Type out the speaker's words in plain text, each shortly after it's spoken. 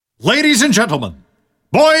Ladies and gentlemen,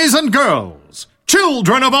 boys and girls,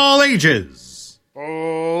 children of all ages,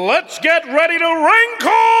 let's get ready to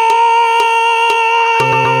wrinkle!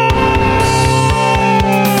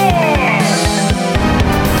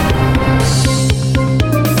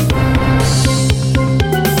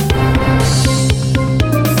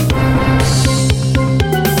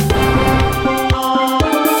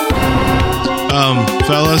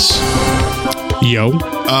 Fellas. Yo.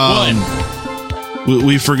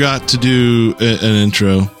 We forgot to do an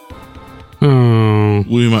intro. Oh.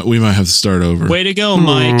 We might have to start over. Way to go,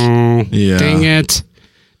 Mike. Yeah. Dang it.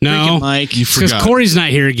 No. Mike. You Because forgot. Corey's not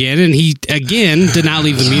here again, and he, again, did not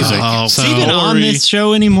leave the music. Oh, so, Is he even on this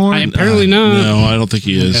show anymore? apparently not. No, I don't think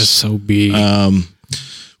he is. SOB.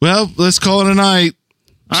 Well, let's call it a night.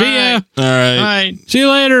 See ya. All right. All right. See you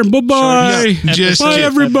later. Bye-bye. Just Bye, kid-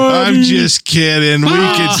 everybody. I'm just kidding. We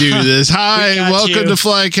can do this. Hi, We got welcome you. to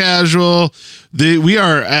Fly Casual. We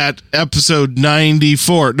are at episode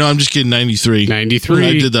 94. No, I'm just kidding. 93. 93.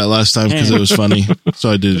 I did that last time because it was funny, so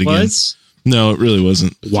I did it again. Was? No, it really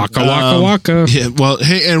wasn't. Waka, waka, waka. Yeah, well,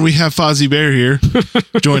 hey, and we have Fozzie Bear here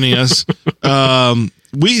joining us.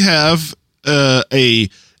 We have a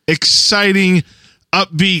exciting,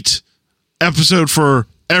 upbeat episode for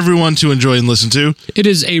everyone to enjoy and listen to. It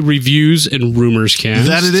is a reviews and rumors cast.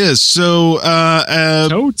 That it is. So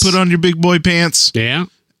Totes. put on your big boy pants Yeah.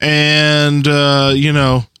 and,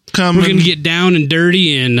 come. We're going to get down and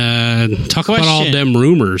dirty and talk about all Question. them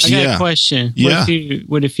rumors. I got Yeah. a question. Yeah.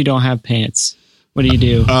 What if you don't have pants? What do you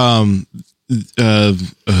do? I'm at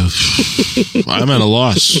a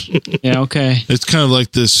loss. Yeah, okay. It's kind of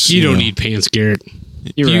like this. You don't know, need pants, Garrett.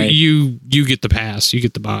 You're you, right. you get the pass. You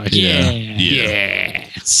get the buy. Yeah.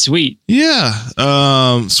 Sweet. Yeah.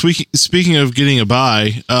 Speaking of getting a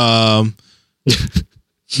buy,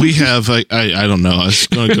 we have I don't know. I was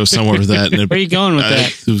going to go somewhere with that. And Where are you going with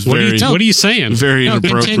that? It was What very are you saying? very No,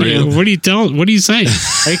 inappropriate. continue. What are you saying?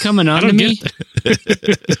 Are you coming on to don't me? get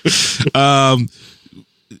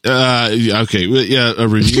Okay. Well, yeah.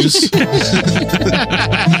 Reviews.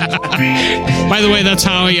 By the way, that's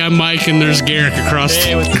Howie. I'm Mike, and there's Garrett across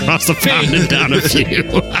the pond and down a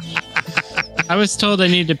few. I was told I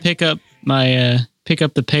need to pick up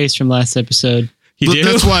the pace from last episode. You do?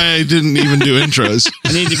 That's why I didn't even do intros.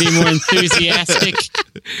 I need to be more enthusiastic.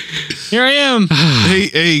 Here I am.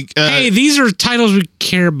 hey. Hey, these are titles we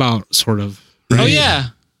care about, sort of. Oh yeah.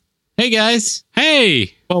 Hey guys.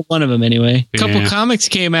 Hey. Well, one of them anyway. A couple Yeah. comics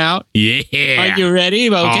came out. Yeah. Are you ready?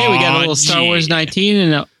 Okay, we got a little Star Wars 19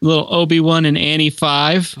 and a little Obi-Wan and Annie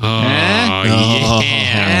 5. Oh,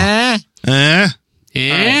 Eh? yeah.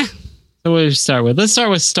 Yeah. So what do we start with? Let's start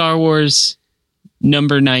with Star Wars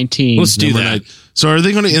number 19. Let's do Number that. 9. So are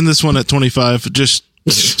they going to end this one at 25? Just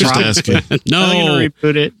asking. I'm gonna No.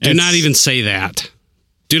 reboot it. Do not even say that.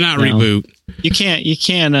 Do not No. reboot. You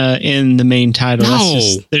can't end the main title.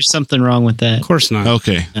 That's No. there's something wrong with that. Of course not.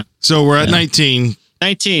 Okay. So we're at 19.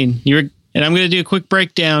 19. And I'm going to do a quick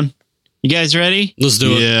breakdown. You guys ready? Let's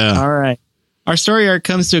do it. Yeah. All right. Our story arc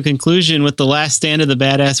comes to a conclusion with the last stand of the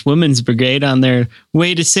Badass Women's Brigade on their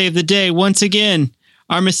way to save the day once again.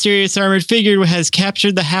 Our mysterious armored figure has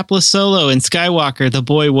captured the hapless Solo and Skywalker, the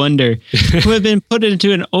boy wonder, who have been put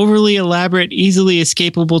into an overly elaborate, easily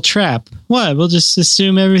escapable trap. What? We'll just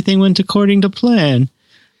assume everything went according to plan.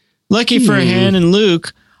 Lucky for Han and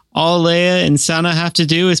Luke, all Leia and Sana have to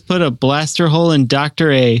do is put a blaster hole in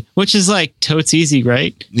Dr. A, which is like totes easy,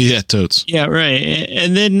 right? Yeah, totes. Yeah, right.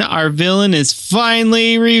 And then our villain is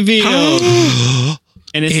finally revealed.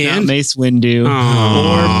 And it's not And? Mace Windu or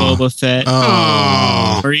Boba Fett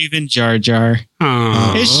or even Jar Jar.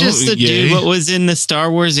 Oh. It's just the yay. dude what was in the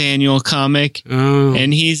Star Wars annual comic. Oh.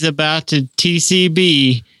 And he's about to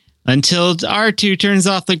TCB until R2 turns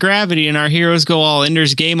off the gravity and our heroes go all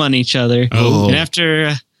Ender's Game on each other. Oh. And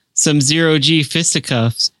after some zero-G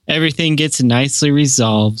fisticuffs, everything gets nicely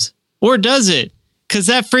resolved. Or does it? Because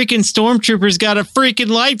that freaking stormtrooper's got a freaking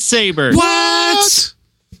lightsaber. What?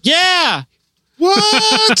 Yeah!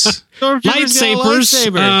 What? Stormtrooper's got a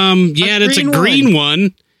Lightsabers. lightsaber. Yeah, A it's a green green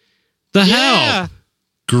one. The Yeah. hell?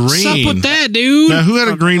 What's up Green. with that, dude? Now, who had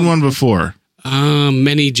a green one before?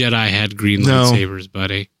 Many Jedi had green No. lightsabers,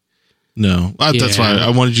 buddy. No. That's Yeah. why I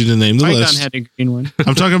wanted you to name the Qui-Gon list. had a green one.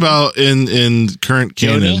 I'm talking about in current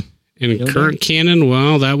canon. In Yoda? current canon,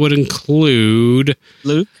 well, that would include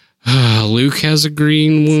Luke? Luke has a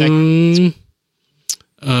green one.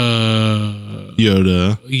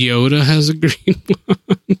 Yoda. Yoda has a green one.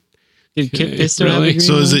 Did Kit Okay, Fisto have a really? green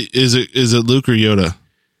So one? is it Luke or Yoda?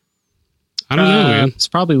 I don't know, man. It's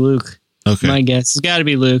probably Luke. Okay. My guess. It's got to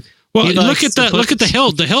be Luke. Well, He look likes at to the put- look at the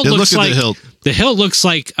hilt. The hilt Yeah, looks look at like the hilt. the hilt looks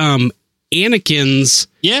like Anakin's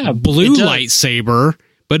Yeah, blue it does. lightsaber,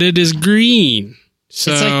 but it is green.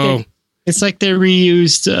 So It's like they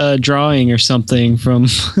reused a drawing or something from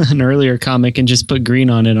an earlier comic and just put green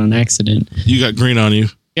on it on accident. You got green on you.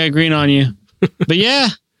 Got green on you. But yeah,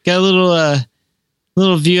 got a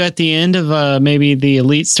little view at the end of maybe the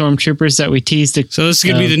elite stormtroopers that we teased. So this is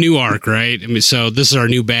going to be the new arc, right? I mean, so this is our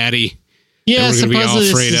new baddie. Yeah, we're gonna be all supposedly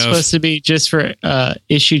this afraid is of. supposed to be just for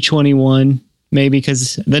issue 21, maybe,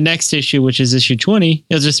 because the next issue, which is issue 20,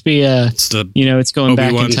 it'll just be It's the it's going back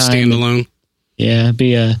Obi-Wan in time. standalone. Yeah,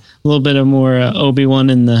 be a little bit of more Obi-Wan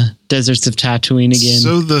in the deserts of Tatooine again.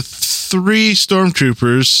 So the 3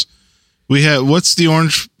 stormtroopers, we have, what's the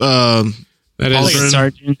orange? That like is, a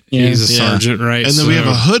sergeant. Yeah. he's a sergeant, right? And then we have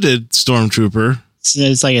a hooded stormtrooper.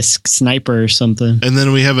 It's like a sniper or something. And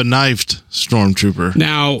then we have a knifed stormtrooper.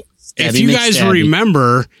 Now, if Stabby you guys McStabby.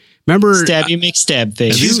 remember Stabby McStab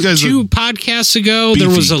face. These guys two look podcasts ago, beefy.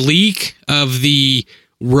 there was a leak of the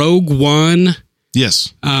Rogue One,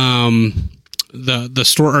 Yes. the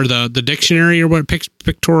store or the dictionary or what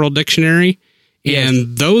pictorial dictionary,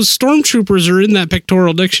 and those stormtroopers are in that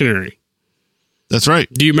pictorial dictionary. That's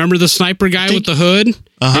right. Do you remember the sniper guy with the hood?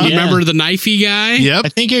 Uh-huh. And you Yeah. remember the knifey guy? Yep. I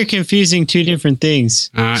think you're confusing two different things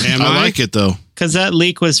Am I I? like it, though. because that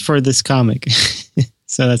leak was for this comic.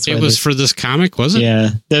 So that's why It was for this comic, was it? yeah,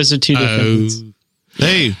 those are two different things.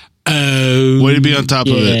 Hey, Oh. way to be on top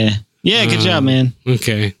of it. Yeah. Yeah, good job, man.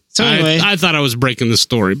 Okay. So anyway. I thought I was breaking the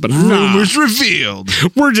story, but nah. Rumors revealed.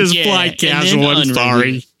 We're just Yeah, fly and casual. then I'm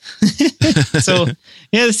sorry. So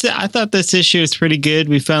yeah, I thought this issue was pretty good.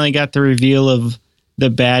 We finally got the reveal of the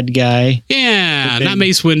bad guy Yeah, But not then-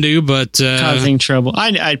 Mace Windu, but causing trouble.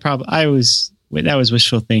 That was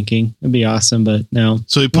wishful thinking. It'd be awesome, but no.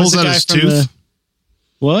 So he What's pulls the out guy his from tooth.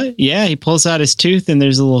 What? Yeah, he pulls out his tooth and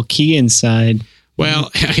there's a little key inside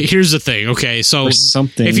well, here's the thing. Okay, so or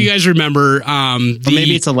something. if you guys remember, or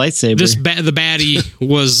maybe it's a lightsaber. the baddie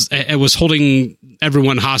was holding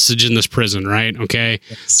everyone hostage in this prison, right? Okay,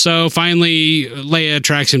 so finally Leia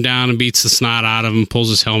tracks him down and beats the snot out of him, pulls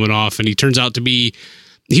his helmet off, and he turns out to be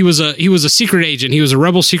he was a secret agent. He was a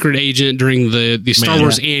rebel secret agent during the Star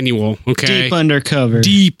Wars annual. Okay, deep undercover.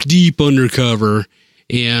 deep undercover.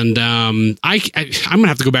 And I'm gonna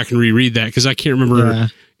have to go back and reread that because I can't remember Yeah.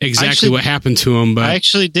 exactly Actually- what happened to him. But I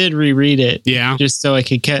actually did reread it. yeah, Just so I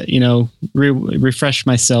could refresh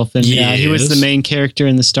myself. And yeah, he was Yes. the main character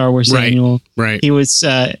in the Star Wars Right. annual. right, He was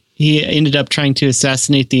he ended up trying to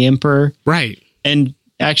assassinate the Emperor right. and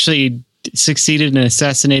actually succeeded in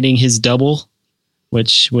assassinating his double,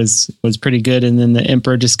 which was pretty good. And then the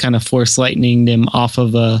Emperor just kind of force lightninged him off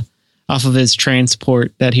of his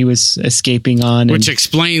transport that he was escaping on. Which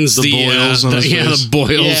explains the boils on his face. the boils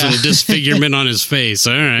Yeah. and the disfigurement on his face.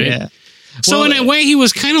 All right. yeah. So Well, in a way, he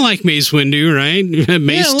was kind of like Mace Windu, right?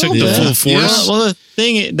 Mace Yeah, a took little the bit. full force. Well,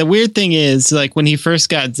 the weird thing is, like when he first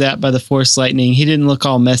got zapped by the Force lightning, he didn't look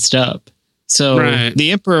all messed up. So Right.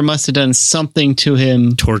 the Emperor must have done something to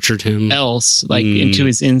him Tortured him. else, like into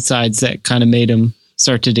his insides, that kind of made him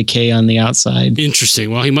start to decay on the outside.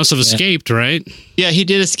 Interesting. Well, he must have escaped, right? Yeah, he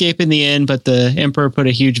did escape in the end, but the Emperor put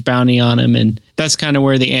a huge bounty on him, and that's kind of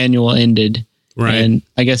where the annual ended. Right. And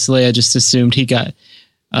I guess Leia just assumed he got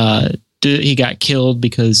killed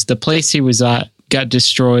because the place he was at got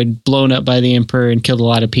destroyed, blown up by the Emperor, and killed a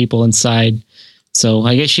lot of people inside. So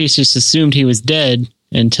I guess she just assumed he was dead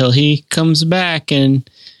until he comes back and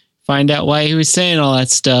find out why he was saying all that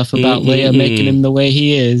stuff about Leia making him the way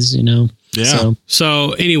he is, you know. Yeah.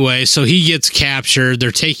 So anyway, so he gets captured.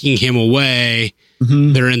 They're taking him away.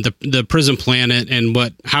 They're in the prison planet, and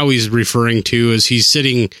what Howie's referring to is he's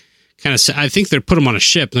sitting kind of. I think they put him on a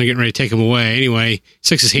ship, and they're getting ready to take him away. Anyway, he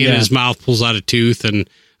sticks his hand in his mouth, pulls out a tooth, and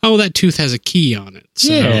that tooth has a key on it.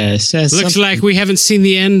 So Yes, has looks something- like we haven't seen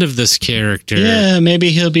the end of this character. Yeah,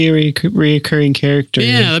 maybe he'll be a reoccurring character.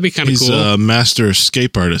 Yeah, that'd be kind of He's cool. a master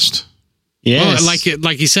escape artist. Yes. Well,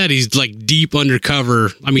 like he said, he's like deep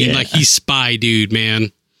undercover. I mean, Yeah. like he's spy dude,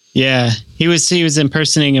 man. Yeah, he was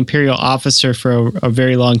impersonating Imperial officer for a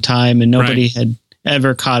very long time, and nobody Right. had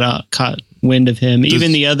ever caught wind of him.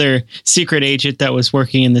 Even the other secret agent that was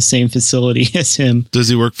working in the same facility as him. Does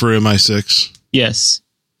he work for MI6? Yes,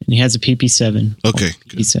 and he has a PP7. Okay,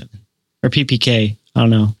 good. PP7 or PPK. I don't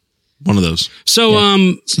know. One of those. So,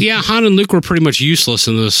 Han and Luke were pretty much useless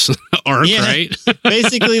in this arc, Yeah. right?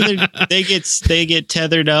 Basically, they get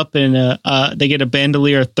tethered up, and they get a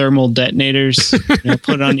bandolier of thermal detonators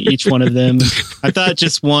put on each one of them. I thought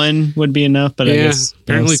just one would be enough, but I guess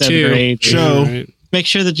apparently 7 two. or 8. Show. Right. Make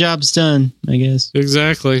sure the job's done, I guess.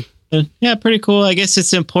 Exactly. Yeah, pretty cool. I guess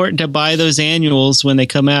it's important to buy those annuals when they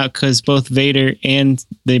come out because both Vader and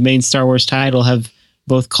the main Star Wars title have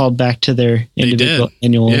both called back to their They individual did.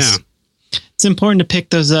 annuals. Yeah. It's important to pick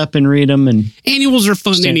those up and read them. And Annuals are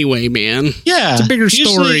fun Understand. anyway, man. yeah, It's a bigger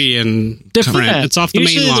usually- story and different. yeah, It's off the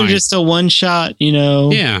usually main they're line. just a one shot, you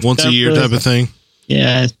know. Yeah. Once a That year really- type of thing.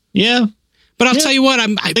 Yeah. But I'll Yeah. tell you what,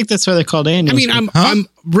 I think that's why they're called annuals. I'm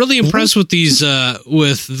really impressed with these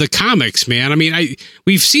with the comics, man. I mean,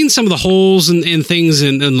 we've seen some of the holes and things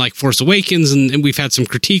in like Force Awakens, and we've had some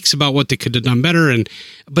critiques about what they could have done better.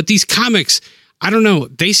 But these comics, I don't know,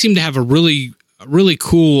 they seem to have a really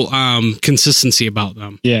cool consistency about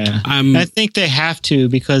them. Yeah, I'm- I think they have to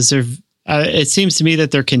because they're. It seems to me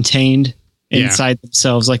that they're contained Yeah. inside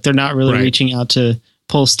themselves. Like they're not really Right. reaching out to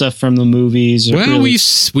pull stuff from the movies. Or Well, really, we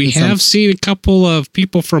some- have seen a couple of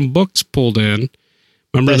people from books pulled in.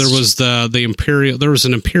 Remember, That's- there was the Imperial. There was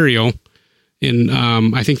an Imperial in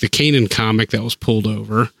I think the Kanan comic that was pulled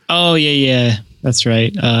over. Oh yeah, that's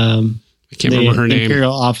right. I can't remember her name.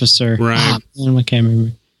 Imperial officer. Right. I can't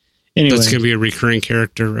remember. Anyway, That's going to be a recurring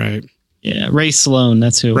character, right? yeah, Ray Sloan.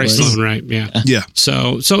 That's who it Ray was. Sloan, right? Yeah. Yeah.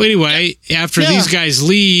 So anyway, after Yeah. these guys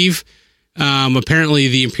leave, apparently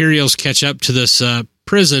the Imperials catch up to this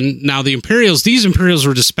prison. Now these Imperials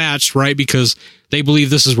were dispatched, right? Because they believe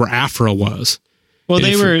this is where Afra was. Well,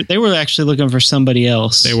 And they were actually looking for somebody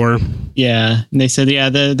else. They were. Yeah, and they said, yeah,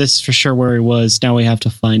 this is for sure where he was. Now we have to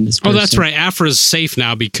find this Oh, person. that's right. Afra's safe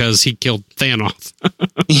now because he killed Thanos.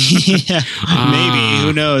 yeah, maybe.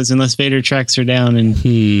 Who knows? Unless Vader tracks her down and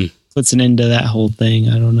Hmm. puts an end to that whole thing.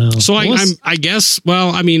 I don't know. So We'll I guess.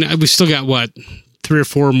 Well, I mean, we still got what 3 or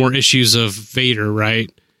 4 more issues of Vader, right?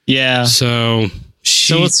 yeah. So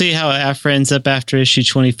So we'll see how Afra ends up after issue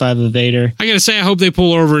 25 of Vader. I gotta say, I hope they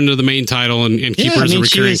pull her over into the main title and keep Yeah, her I as a mean,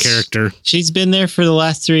 she recurring was- character. She's been there for the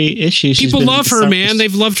last 3 issues. She's People been love the her, star- man.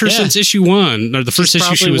 They've loved her Yeah. since issue 1 or the first She's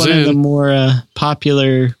issue she probably was one of the in. more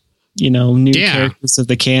popular, new Yeah. characters of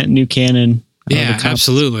the new canon. of Yeah, the comics.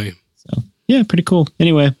 absolutely. So yeah, pretty cool.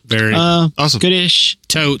 Anyway, Very Awesome. goodish.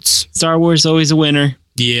 totes. Star Wars always a winner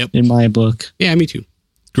Yep. in my book. Yeah, me too.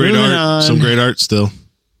 Great Moving art. on. Some great art still.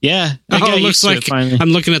 Yeah, I Oh, got it used looks to it like finally. I'm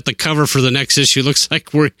looking at the cover for the next issue. Looks like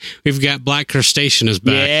we've got Black Crustacean is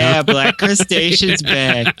back. Yeah, huh? Black Crustacean's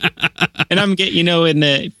back. And I'm getting,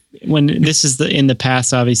 when this is in the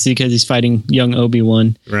past, obviously, because he's fighting young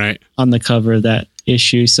Obi-Wan Right. on the cover of that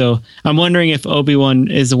issue. So I'm wondering if Obi-Wan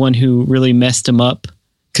is the one who really messed him up.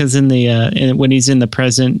 Because when he's in the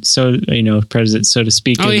present, present, so to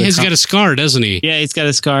speak. Oh, of he the has got a scar, doesn't he? yeah, he's got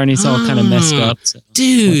a scar and he's all kind of messed up. So.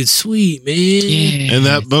 Dude, sweet man. Yeah. And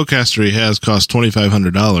that bowcaster he has cost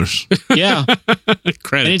 $2,500. Yeah. Credits,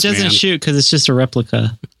 And it doesn't man. shoot because it's just a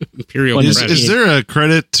replica. Imperial What Is, credits. is there a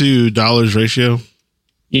credit to dollars ratio?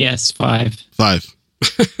 Yes, 5. 5.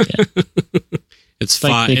 It's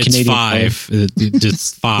like 5. the It's Canadian 5.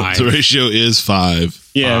 It's 5. The ratio is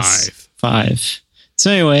 5. Yes. 5.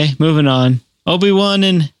 So anyway, moving on. Obi-Wan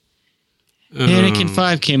and Anakin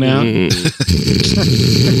 5 came out.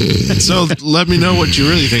 So let me know what you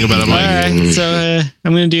really think about it, All Mike. right, so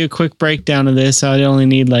I'm going to do a quick breakdown of this. I only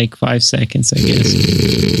need like 5 seconds, I guess.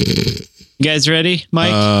 You guys ready,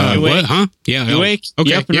 Mike? You awake? What? Huh? Yeah. You awake? Okay.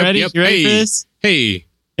 You up and Yep, ready? yep. You ready Hey. for this? Hey.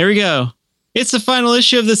 Here we go. It's the final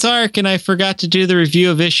issue of this arc, and I forgot to do the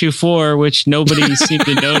review of issue 4, which nobody seemed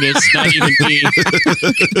to notice, not even me,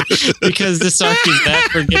 because this arc is that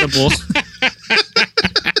forgettable.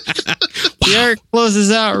 The arc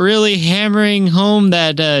closes out really hammering home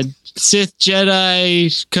that Sith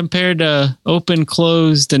Jedi compared to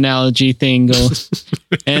open-closed analogy thing.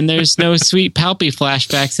 And there's no sweet Palpy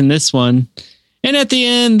flashbacks in this one. And at the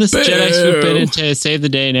end, the Jedi swoop in to save the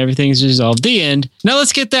day and everything's resolved. The end. Now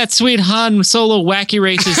let's get that sweet Han Solo wacky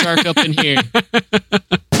racist arc up in here.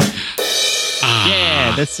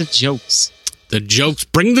 Yeah, that's the jokes. The jokes.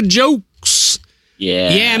 Bring the jokes. Yeah.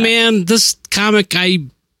 Yeah, man. This comic, I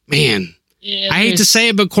hate to say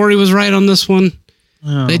it, but Corey was right on this one.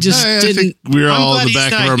 Oh. They just I didn't. think we're I'm all in glad the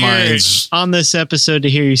back he's of not our here minds. on this episode to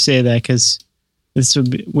hear you say that, because this would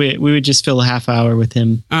be, we would just fill a half hour with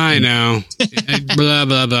him. I know. Blah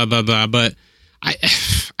blah blah blah blah. But I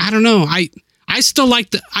don't know. I still like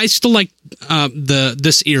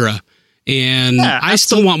this era, and Yeah, I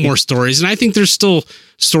still want more stories. And I think there's still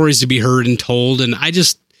stories to be heard and told. And I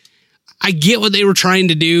get what they were trying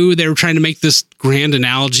to do. They were trying to make this grand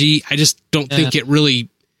analogy. I just don't think it really.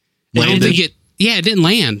 I don't think it. Yeah, it didn't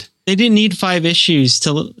land. They didn't need 5 issues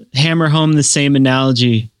to hammer home the same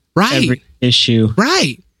analogy. Right. Every issue.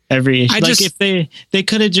 Right. Every issue. I Like just- if they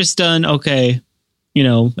could have just done, okay,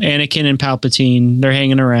 Anakin and Palpatine, they're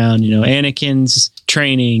hanging around, Anakin's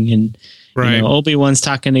training and Right. Obi-Wan's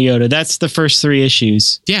talking to Yoda. That's the first 3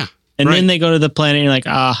 issues. Yeah. And right. then they go to the planet and you're like,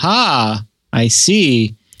 aha, I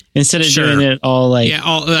see. instead of Sure. doing it all like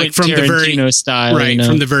all like from from the very Tarantino style, right you know?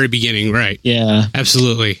 from the very beginning, right? Yeah,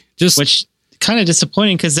 Absolutely. Just which kind of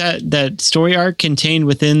disappointing because that story arc contained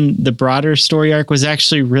within the broader story arc was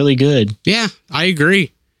actually really good. yeah, I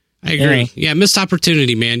agree. Yeah, missed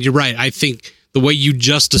opportunity, man. You're right. I think the way you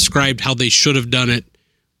just described how they should have done it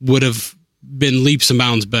would have been leaps and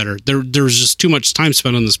bounds better. There was just too much time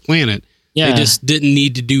spent on this planet. Yeah, They just didn't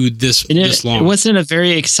need to do this this long. It wasn't a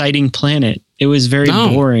very exciting planet. It was very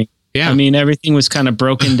boring. Yeah. I mean, everything was kind of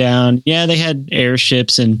broken down. Yeah, they had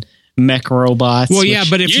airships and mech robots. Well, yeah,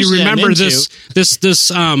 but if you usually I'm remember into.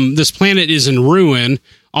 this planet is in ruin.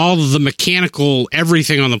 All of the mechanical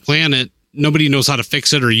everything on the planet, nobody knows how to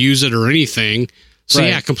fix it or use it or anything. So Right.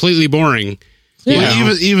 yeah, completely boring.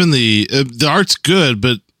 Well, even the art's good,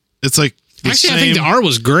 but it's like the Actually, same, I think the art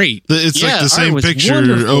was great. It's Yeah, like the art same was picture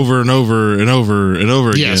wonderful. over and over and over and over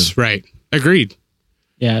again. Yes, right. Agreed.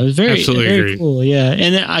 Yeah, it was very, Absolutely very agreed. cool. Yeah,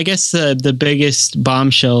 and then I guess the biggest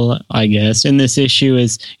bombshell, I guess, in this issue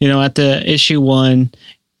is at the issue 1,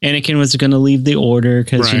 Anakin was going to leave the Order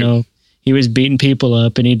because Right. he was beating people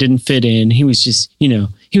up and he didn't fit in. He was just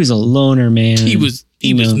he was a loner man. He was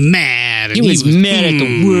mad. And He was mad at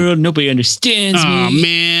the world. Nobody understands Oh me.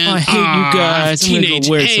 man, I hate you guys. I'm gonna Teenage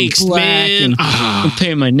go wear angst, some black man. and I'll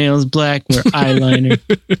paint my nails black, wear eyeliner.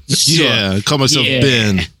 Yeah, call myself Yeah.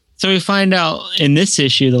 Ben. So we find out in this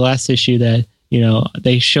issue, the last issue, that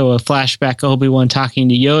they show a flashback of Obi-Wan talking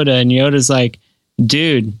to Yoda, and Yoda's like,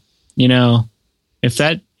 "Dude,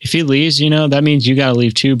 if he leaves, that means you got to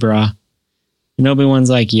leave too, brah." And Obi-Wan's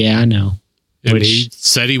like, "Yeah, I know." And Which he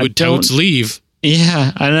said he would don't- totes leave.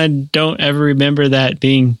 Yeah, and I don't ever remember that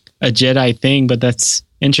being a Jedi thing, but that's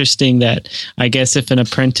interesting that I guess if an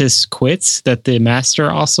apprentice quits, that the master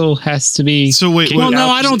also has to be. So wait, Well, wait, no,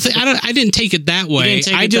 I didn't take it that way. didn't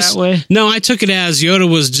take I it just that way? No, I took it as Yoda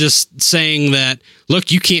was just saying that,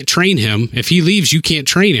 look, you can't train him. If he leaves, you can't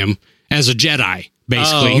train him as a Jedi.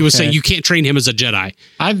 Basically, Oh, he was okay. saying you can't train him as a Jedi.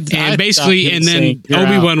 I And thought basically, he and was then saying, "You're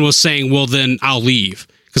Obi-Wan was saying, well, then I'll leave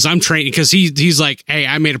because I'm training. Because he's like, hey,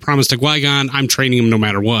 I made a promise to Qui-Gon. I'm training him no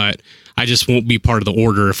matter what. I just won't be part of the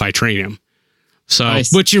Order if I train him. So,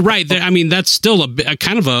 Nice. but you're right. I mean, that's still a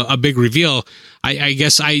kind of a big reveal. I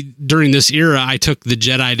guess during this era, I took the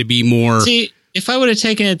Jedi to be more. See, if I would have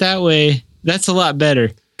taken it that way, that's a lot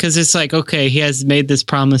better. Because it's like, okay, he has made this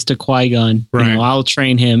promise to Qui-Gon. Right. I'll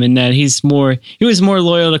train him. And that he was more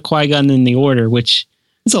loyal to Qui-Gon than the Order, which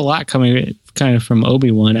is a lot coming kind of from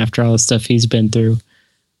Obi-Wan after all the stuff he's been through.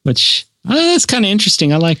 Which, that's kind of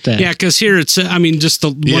interesting. I like that. Yeah, because here just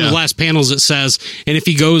one of the last panels it says, and if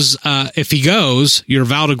he goes, your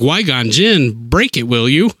vow to Qui-Gon Jinn, break it, will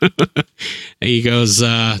you? And he goes,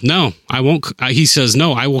 no, I won't. He says,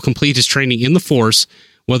 no, I will complete his training in the Force,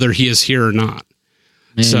 whether he is here or not.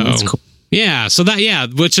 Man, So that's cool. yeah,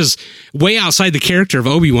 which is way outside the character of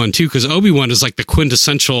Obi-Wan too, because Obi-Wan is like the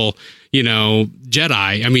quintessential,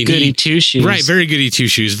 Jedi. I mean, Goody two shoes. right? Very goody two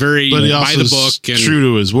shoes, very but he by also the is book and true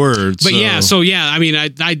to his word. But I mean, I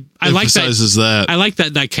like that. Emphasizes that. I like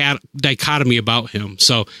that dichotomy about him.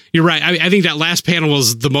 So you're right. I think that last panel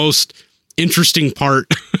was the most interesting part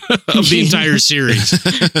of the entire series.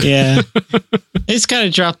 Yeah. They just kind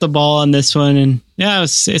of dropped the ball on this one. And yeah,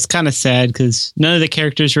 it's kind of sad because none of the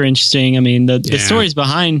characters were interesting. I mean, the Yeah. stories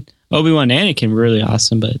behind Obi-Wan and Anakin were really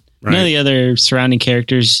awesome, but none of the other surrounding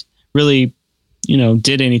characters really,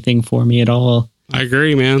 did anything for me at all. I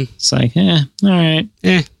agree, man. It's like, all right.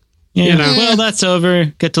 Eh. Yeah. know. Well, that's over.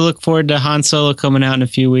 Get to look forward to Han Solo coming out in a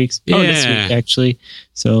few weeks. Oh, this Yeah. week, actually.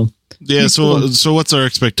 So, Yeah, so what's our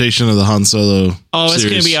expectation of the Han Solo it's going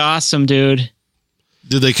series? to be awesome, dude.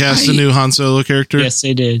 Did they cast a new Han Solo character? Yes,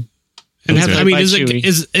 they did. And Okay. I mean, By is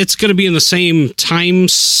Chewie. it's going to be in the same time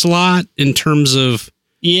slot in terms of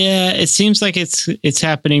Yeah, it seems like it's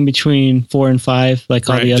happening between 4 and 5, like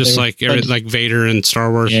all right, the other. just like like Vader and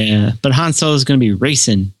Star Wars. Yeah, but Han Solo is going to be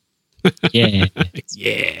racing. Yeah,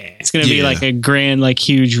 Yeah. it's going to be Yeah. like a grand, like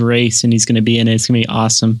huge race, and he's going to be in it. It's going to be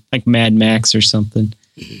awesome, like Mad Max or something.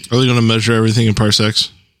 Are they going to measure everything in parsecs?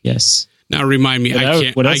 Yes. Now remind me, What I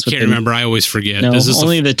else can't would remember. I always forget. No, Is this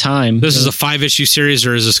only the time. this is a 5-issue series,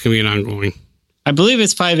 or is this going to be an ongoing? I believe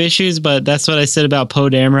it's 5 issues, but that's what I said about Poe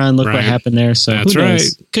Dameron. Look what Right. happened there. So That's who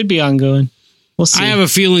knows? Could be ongoing. We'll see. I have a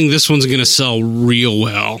feeling this one's going to sell real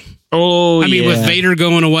well. I I mean, with Vader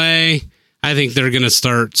going away, I think they're going to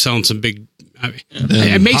start selling some big. I mean,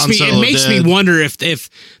 it makes Han me Solo me dead. wonder if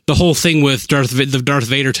the whole thing with the Darth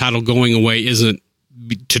Vader title going away isn't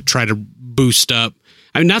to try to boost up.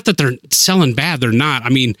 I mean, not that they're selling bad; they're not. I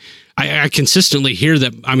mean, I consistently hear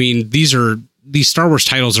that. I mean, these Star Wars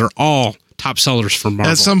titles are all top sellers for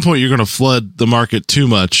Marvel. At some point, you're going to flood the market too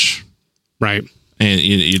much, right? And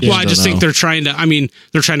you Well, I just think they're trying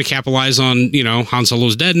to capitalize on, Han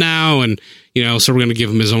Solo's dead now, and so we're going to give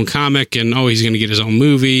him his own comic, and he's going to get his own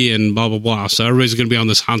movie, and blah blah blah. So everybody's going to be on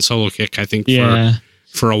this Han Solo kick, I think,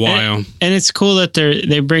 for a while. And it's cool that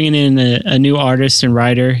they're bringing in a new artist and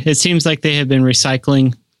writer. It seems like they have been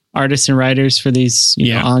recycling artists and writers for these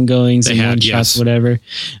ongoings and one shots, whatever.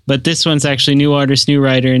 But this one's actually new artist, new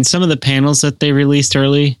writer, and some of the panels that they released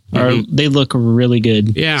early they look really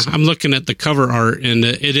good. Yeah, so. I'm looking at the cover art, and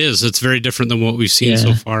it's very different than what we've seen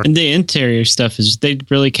so far. And the interior stuff they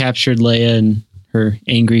really captured Leia and her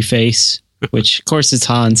angry face, which of course it's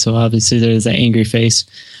Han, so obviously there's that angry face.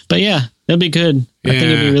 But yeah, that'll be good. I think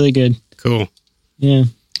it'll be really good. Cool. Yeah.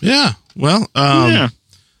 Yeah. Well, I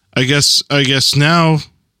guess now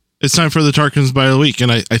it's time for the Tarkin's Bite of the Week,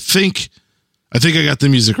 and I think I got the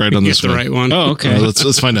music right on this one. The right one. Oh, okay.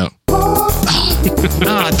 Let's find out.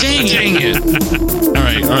 Dang it! All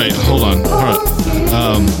right. Hold on. All right.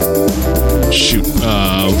 Shoot. Do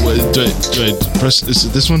I press? Is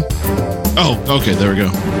it this one? Oh, okay. There we go.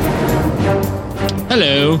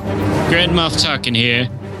 Hello, Grand Moff Tarkin here.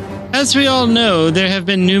 As we all know, there have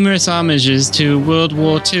been numerous homages to World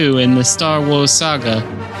War II in the Star Wars saga.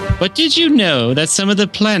 But did you know that some of the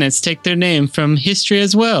planets take their name from history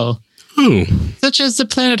as well? Such as the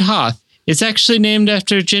planet Hoth is actually named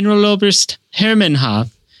after General Oberst Hermann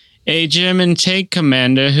Hoth, a German tank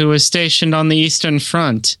commander who was stationed on the Eastern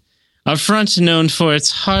Front. A front known for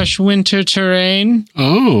its harsh winter terrain.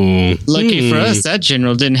 Oh. Lucky for us, that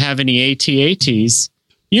general didn't have any AT-ATs.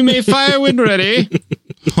 You may fire when ready.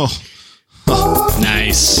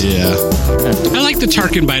 Nice. Yeah. I like the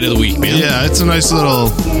Tarkin Bite of the Week, man. Yeah, it's a nice little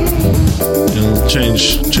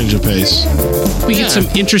change of pace. We get some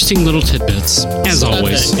interesting little tidbits, as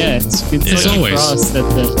always. It's as always.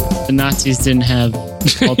 That the Nazis didn't have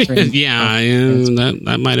altering.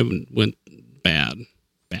 That might have went bad.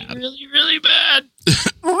 Really, really bad.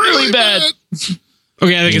 Really bad.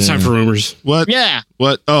 Okay, I think it's time for rumors. What? Yeah.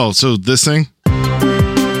 What? Oh, so this thing?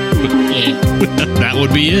 Yeah. That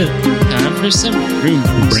would be it. Time for some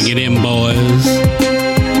rumors. Bring it in, boys.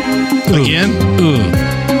 Again?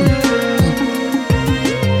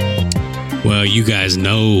 Well, you guys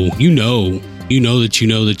know. You know that you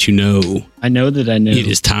know. I know that I know. It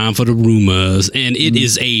is time for the rumors, and it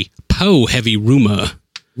is a Poe-heavy rumor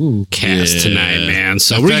cast tonight, man.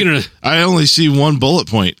 So I only see one bullet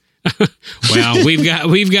point. Well,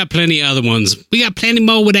 we've got plenty of other ones. We got plenty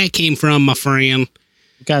more where that came from, my friend.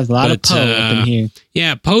 We got a lot of Poe up in here.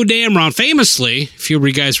 Yeah, Poe Dameron, famously, if you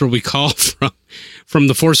guys will recall from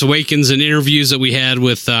The Force Awakens and interviews that we had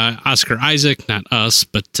with Oscar Isaac, not us,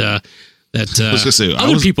 but other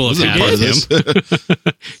people have had with him.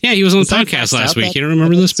 Yeah, he was on the podcast last week. You don't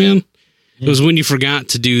remember this, man? It was when you forgot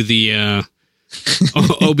to do the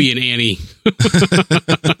Obi and Annie.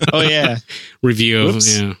 Oh yeah, review of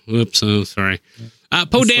Whoops. Oh, sorry.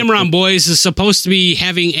 Poe Dameron, boys, is supposed to be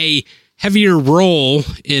having a heavier role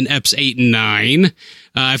in Eps 8 and 9.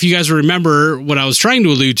 If you guys remember, what I was trying to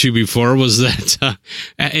allude to before was that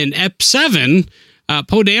in Ep 7,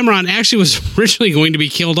 Poe Dameron actually was originally going to be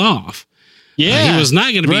killed off. Yeah, he was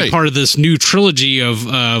not going to be part of this new trilogy of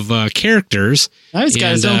characters. Now he's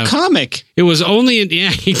got his own comic. It was only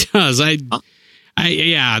he does.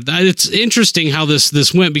 It's interesting how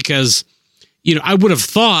this went, because I would have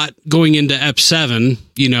thought going into Ep 7,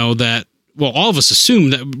 that all of us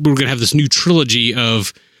assumed that we were going to have this new trilogy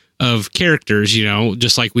of characters,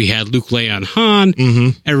 just like we had Luke, Leia, and Han.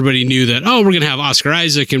 Mm-hmm. Everybody knew that, we're going to have Oscar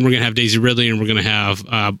Isaac, and we're going to have Daisy Ridley, and we're going to have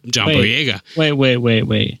John Boyega.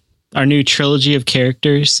 Wait. Our new trilogy of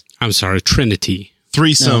characters? I'm sorry, Trinity.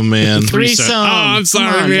 Threesome, man. Threesome. Oh, I'm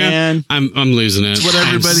sorry, man. I'm losing it. It's what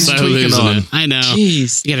everybody's tweaking on. It. I know.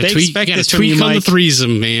 Jeez. You got to tweak on the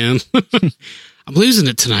threesome, man. I'm losing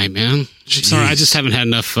it tonight, man. I'm sorry, I just haven't had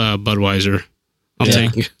enough Budweiser. I'll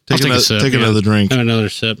take a sip. Take another drink. Have another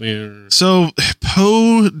sip, man. So,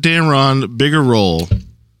 Poe Dameron, bigger role.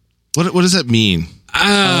 What does that mean?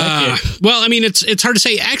 Well, I mean, it's hard to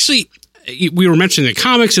say. Actually, we were mentioning the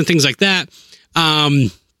comics and things like that.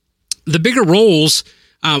 The bigger roles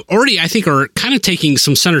already, I think, are kind of taking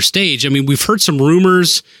some center stage. I mean, we've heard some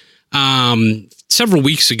rumors several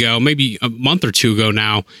weeks ago, maybe a month or two ago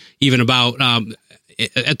now, even about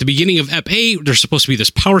at the beginning of Ep 8, there's supposed to be this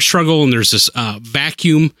power struggle, and there's this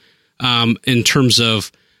vacuum in terms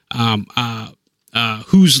of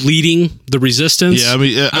who's leading the resistance. Yeah, I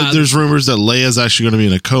mean, there's rumors that Leia's actually going to be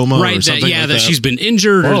in a coma, right? Or something that she's been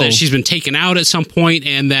injured, or that she's been taken out at some point,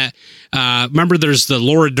 and that remember, there's the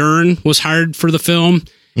Laura Dern was hired for the film,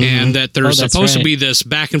 and that there's that's supposed to right. be this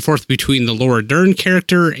back and forth between the Laura Dern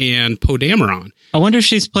character and Poe Dameron. I wonder if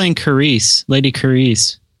she's playing Carice, Lady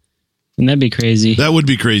Carice. Wouldn't that be crazy? That would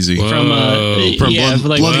be crazy. Whoa. From yeah,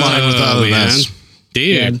 blood, like- Bloodline without an man. S.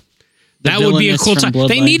 Dude. Yeah. That would be a cool time.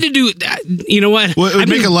 villainess from They need to do that. You know what? Well, it would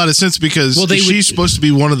make a lot of sense because Well, they she's would- supposed to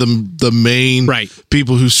be one of the main Right.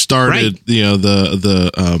 people who started, Right.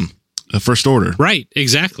 the First Order. Right,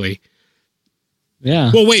 exactly.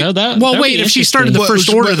 Yeah. Well, wait. So that'd wait. be If she started the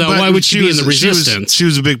interesting. First Order, though, why would she be in the was- Resistance? She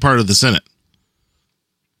was a big part of the Senate.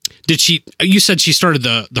 Did she? You said she started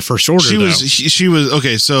the First Order. She though. was. She was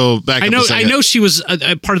okay. So back. I up know. a second. I know she was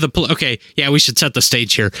a part of the. Okay, yeah, we should set the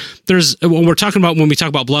stage here. There's when we talk about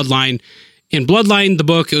Bloodline. In Bloodline, the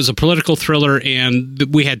book, it was a political thriller, and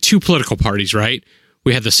we had two political parties, right?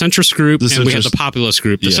 We had the centrist group, and we had the populist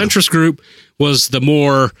group. The centrist group was the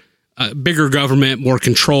more bigger government, more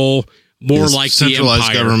control, more Yes, like the centralized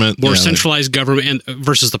empire, government, more yeah. centralized government, and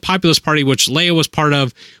versus the populist party, which Leia was part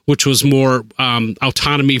of, which was more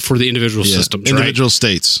autonomy for the individual systems, individual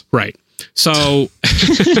states. right? So.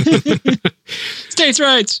 States'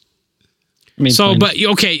 rights. I mean, So, fine. but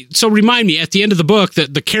okay. So, remind me at the end of the book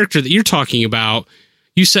that the character that you're talking about,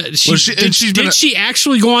 you said Well, did she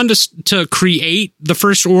actually go on to create the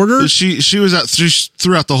First Order? She was out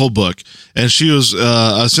throughout the whole book, and she was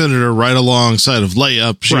a senator right alongside of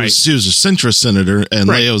Leia. She was a centrist senator, and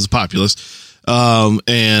Right. Leia was a populist.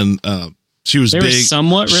 She was they big. were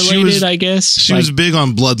somewhat She related, was- I guess. She was big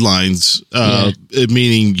on bloodlines,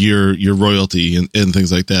 meaning your royalty and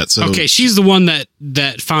things like that. So Okay, she's the one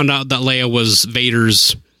that found out that Leia was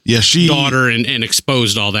Vader's she daughter and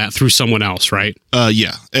exposed all that through someone else, right? and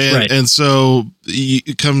Right. and so you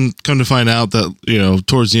come to find out that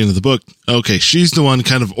towards the end of the book, okay, she's the one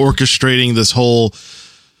kind of orchestrating this whole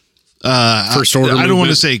First Order. I don't want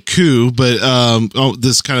to movement. say coup, but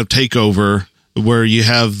this kind of takeover where you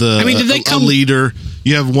have I mean, did they a leader.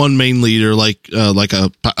 You have one main leader, like a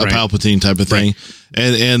Right. Palpatine type of thing,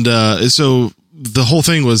 and so the whole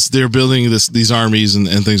thing was they're building these armies and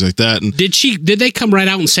things like that. And Did they come right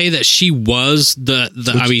out and say that she was the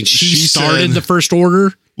I mean, she started said- the First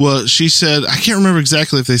Order? well, she said, I can't remember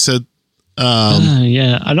exactly if they said.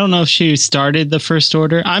 Yeah, I don't know if she started the First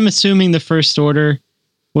Order. I'm assuming the First Order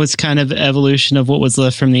was kind of evolution of what was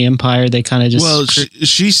left from the Empire. They kind of just Well,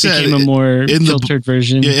 she said became a more in the- filtered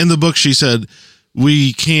version. Yeah, in the book, she said,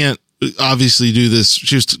 we can't obviously do this.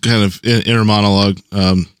 She was kind of inner monologue,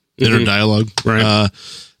 inner dialogue. Right.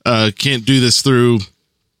 Can't do this through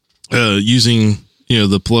using,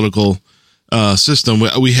 the political system.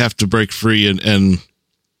 We have to break free and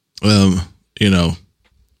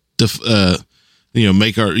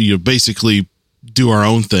make our, basically do our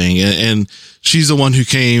own thing. And she's the one who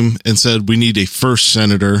came and said, we need a first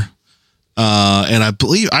senator. And I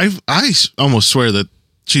believe I almost swear that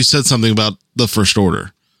she said something about the First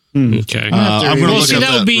Order. Okay. I'm going to Well, look see, up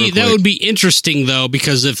that would be real that quick. would be interesting though,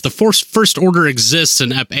 because if the First Order exists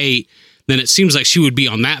in Ep 8, then it seems like she would be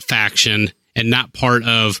on that faction and not part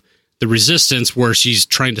of the Resistance, where she's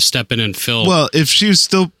trying to step in and fill. Well, if she was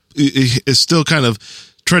is still kind of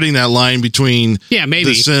treading that line between maybe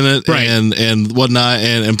the Senate Right. and whatnot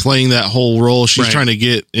and playing that whole role, she's Right. trying to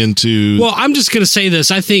get into. Well, I'm just gonna say this.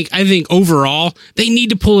 I think overall they need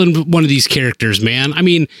to pull in one of these characters, man. I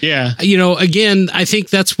mean, Yeah. Again, I think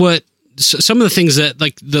that's what some of the things that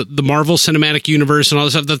like the Marvel Cinematic Universe and all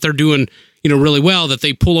this stuff that they're doing, really well, that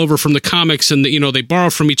they pull over from the comics and they borrow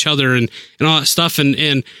from each other and all that stuff.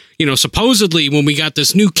 And supposedly when we got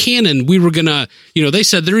this new canon, we were gonna, they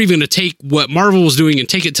said they're even gonna take what Marvel was doing and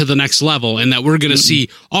take it to the next level, and that we're gonna see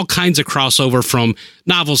all kinds of crossover from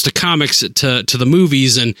novels to comics to the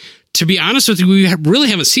movies. And to be honest with you, we really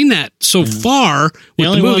haven't seen that so far with The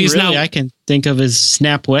only one movies. really Now, I can think of is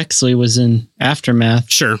Snap Wexley was in Aftermath,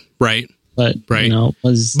 sure, right. but Right.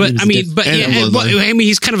 was But it I was mean, different. but And yeah, Bloodline.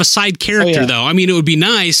 he's kind of a side character, yeah. though. I mean, it would be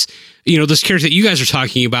nice, this character that you guys are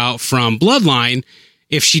talking about from Bloodline,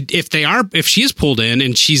 if she is pulled in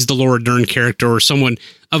and she's the Laura Dern character or someone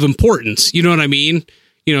of importance, you know what I mean?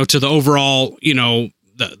 To the overall,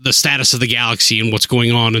 the status of the galaxy and what's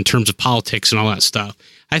going on in terms of politics and all that stuff.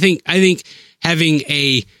 I think having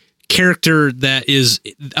a character that is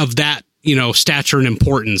of that, stature and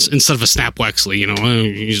importance instead of a Snap Wexley,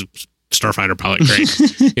 he's a starfighter pilot,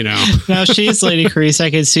 great, Now she's Lady Carice.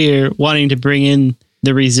 I could see her wanting to bring in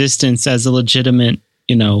the Resistance as a legitimate,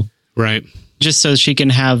 right. just so she can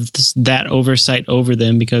have that oversight over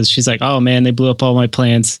them, because she's like, oh man, they blew up all my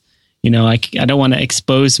plans. I don't want to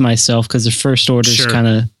expose myself because the First Order's Sure. kind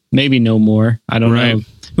of maybe no more. I don't Right. know.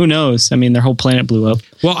 Who knows? I mean, their whole planet blew up.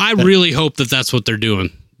 Well, I really hope that that's what they're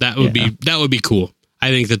doing. That would be cool. I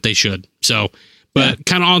think that they should. So, But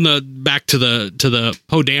kind of on the back to the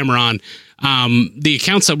Poe Dameron, the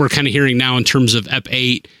accounts that we're kind of hearing now in terms of Ep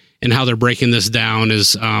 8 and how they're breaking this down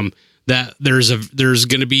is that there's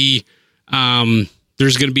going to be a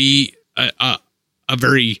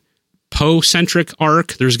very Poe-centric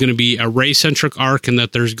arc. There's going to be a Rey-centric arc, and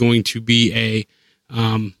that there's going to be a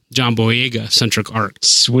John Boyega-centric arc.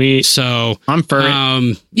 Sweet. So I'm for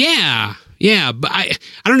it. Yeah. But I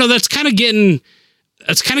don't know. That's kind of getting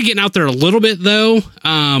out there a little bit though,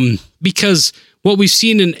 because what we've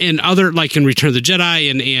seen in other, like in Return of the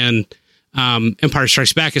Jedi and Empire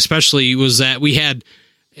Strikes Back, especially, was that we had,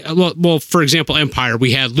 well, for example, Empire,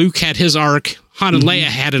 we had Luke had his arc, Han and Leia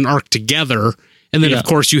had an arc together. And then, of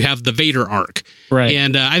course, you have the Vader arc. Right.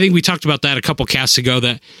 And I think we talked about that a couple casts ago,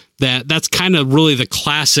 that's kind of really the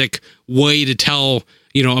classic way to tell,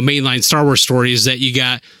 a mainline Star Wars story, is that you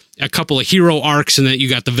got a couple of hero arcs and then you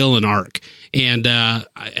got the villain arc. And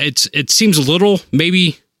it seems a little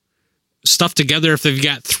maybe stuffed together if they've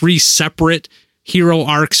got 3 separate hero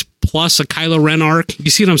arcs plus a Kylo Ren arc.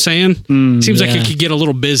 You see what I'm saying? Seems like it could get a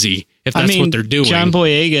little busy if that's what they're doing. John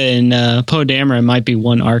Boyega and Poe Dameron might be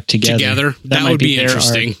one arc together. That would be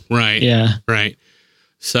interesting. Arc. Right. Yeah. Right.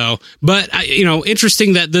 So, but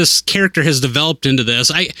interesting that this character has developed into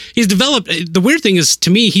this. He's developed. The weird thing is, to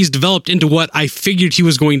me, he's developed into what I figured he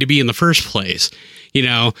was going to be in the first place.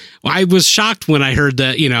 I was shocked when I heard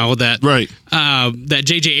that, that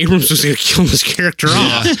J.J. Abrams was going to kill this character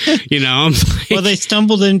off. I'm like, well, they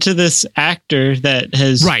stumbled into this actor that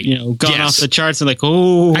has, gone off the charts and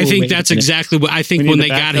I think that's exactly what I think when they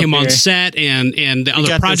got him on set and the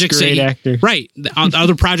other projects. The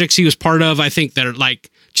other projects he was part of, I think they're like,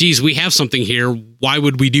 geez, we have something here. Why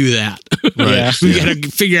would we do that? Right. We got to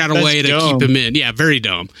figure out a way to keep him in. Yeah, very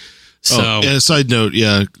dumb. So, side note,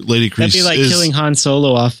 Lady Kreese. That'd be like killing Han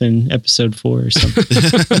Solo off in Episode 4 or something.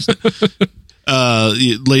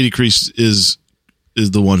 Lady Kreese is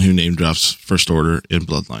the one who name drops First Order in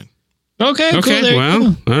Bloodline. Okay. Cool,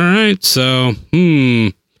 well, all right. So,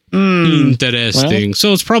 interesting. Well,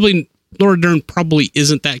 so it's probably Laura Dern probably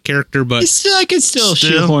isn't that character, but I could still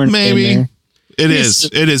shoehorn maybe in there. It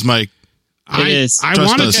is, Mike. It is. I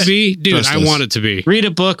want it to be, dude. Trust I us. want it to be. Read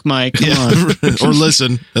a book, Mike. Come on, or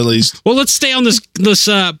listen at least. Well, let's stay on this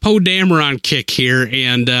Poe Dameron kick here,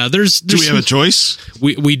 and there's. Do we have a choice?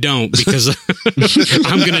 We don't, because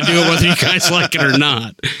I'm going to do it whether you guys like it or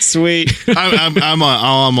not. Sweet. I'm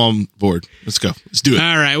on board. Let's go. Let's do it.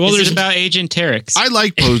 All right. Well, there's about Agent Terex. I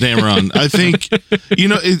like Poe Dameron. I think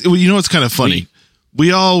what's kind of funny.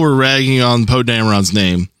 We all were ragging on Poe Dameron's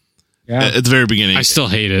name. At the very beginning. I still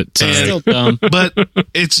hate it. It's still dumb. But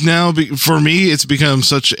it's now, for me, it's become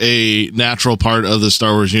such a natural part of the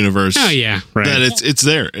Star Wars universe. Oh, yeah. Right. That it's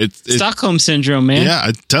there. It's Stockholm Syndrome, man. Yeah,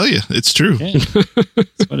 I tell you, it's true. Yeah.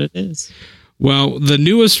 That's what it is. Well, the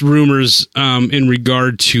newest rumors in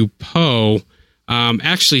regard to Poe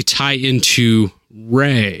actually tie into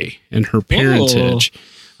Rey and her parentage.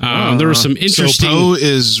 There was some interesting... So Poe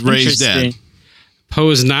is Rey's dad. Poe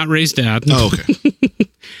is not Rey's dad. Oh, okay.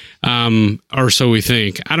 Or so we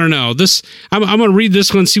think. I don't know. I'm going to read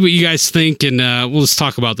this one, see what you guys think, and let's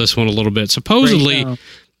talk about this one a little bit. Supposedly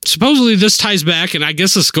this ties back, and I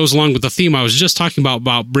guess this goes along with the theme I was just talking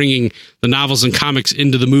about bringing the novels and comics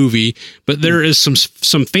into the movie. But there is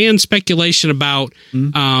some fan speculation about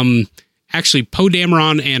actually Poe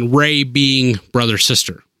Dameron and Rey being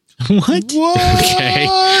brother-sister. What? Okay.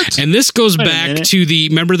 And this goes back to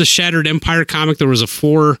remember the Shattered Empire comic? There was a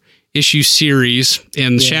 4-issue series,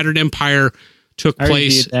 and the Shattered Empire took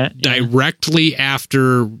place directly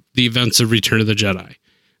after the events of Return of the Jedi.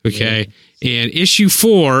 Okay. Yeah. And issue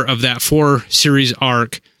 4 of that 4-series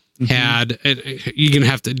arc had, you're going to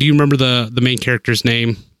have to, do you remember the main character's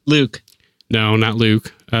name? Luke. No, not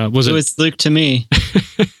Luke. It was Luke to me.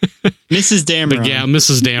 Mrs. Dameron. Yeah,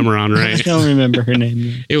 Mrs. Dameron, right? I don't remember her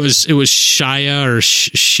name. It was Shia or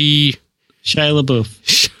she. Shia LaBeouf.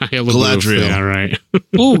 Shia LaBeouf. Galadriel. Yeah, right.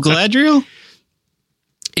 Oh, Galadriel?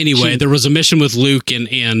 Anyway, there was a mission with Luke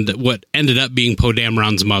and what ended up being Poe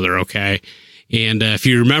Dameron's mother, okay? And if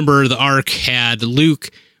you remember, the arc had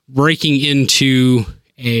Luke breaking into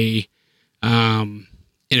an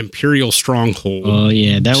Imperial stronghold. Oh,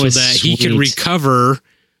 yeah. That was so that sweet. he could recover.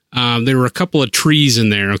 There were a couple of trees in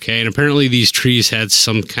there, okay? And apparently these trees had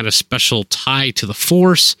some kind of special tie to the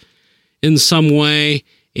Force in some way.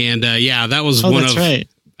 And that was one of... right.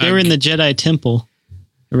 They were in the Jedi Temple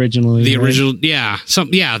originally. The original,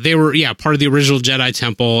 they were part of the original Jedi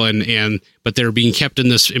Temple, but they were being kept in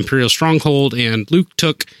this Imperial stronghold. And Luke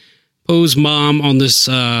took Poe's mom on this.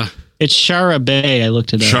 It's Shara Bay. I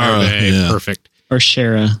looked it up. Shara Bay, perfect. Or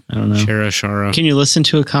Shara, I don't know. Shara. Can you listen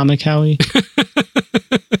to a comic, Howie?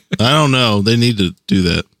 I don't know. They need to do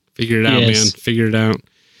that. Figure it out, man. Figure it out.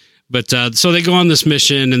 But so they go on this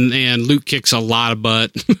mission, and Luke kicks a lot of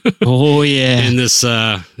butt. Oh yeah, in this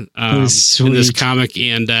comic,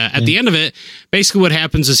 and at the end of it, basically what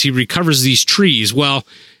happens is he recovers these trees. Well,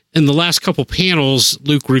 in the last couple panels,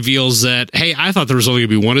 Luke reveals that, hey, I thought there was only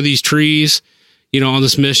going to be one of these trees, on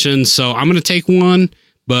this mission, so I'm going to take one,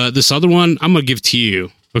 but this other one I'm going to give to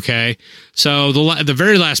you. Okay, so the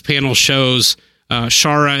very last panel shows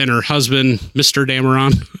Shara and her husband, Mr.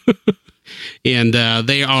 Dameron. And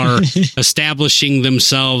they are establishing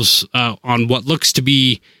themselves on what looks to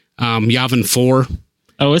be Yavin 4.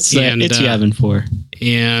 Oh, it's Yavin 4.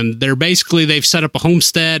 And they've set up a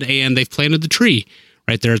homestead and they've planted the tree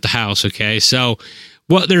right there at the house. Okay, so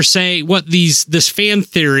what they're saying, this fan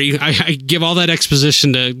theory, I give all that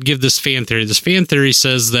exposition to give this fan theory. This fan theory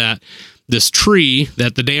says that this tree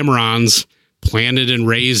that the Damerons planted and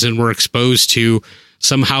raised and were exposed to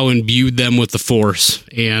somehow imbued them with the Force.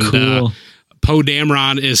 And cool. Poe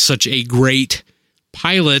Dameron is such a great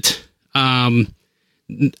pilot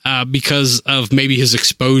because of maybe his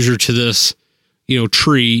exposure to this,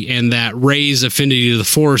 tree, and that Rey's affinity to the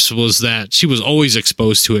Force was that she was always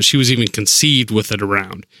exposed to it. She was even conceived with it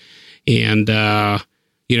around. And,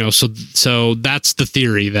 so that's the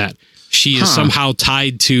theory, that she is somehow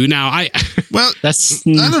tied to. Now, I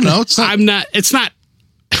don't know.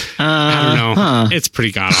 I don't know. It's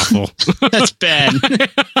pretty god awful. That's bad.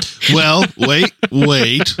 Well, wait.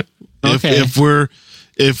 Okay.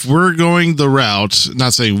 If we're going the route,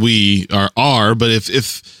 not saying we are, but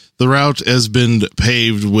if the route has been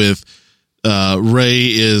paved with Rey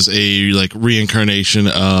is a reincarnation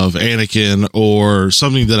of Anakin or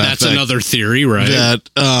something that's another theory, right? That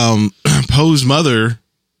Poe's mother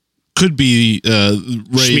could be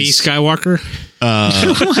Rey's Skywalker.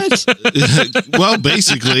 What? Well,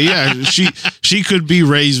 basically, yeah. She could be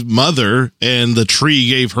Rey's mother, and the tree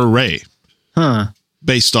gave her Rey.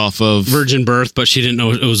 Based off of virgin birth, but she didn't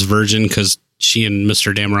know it was virgin because she and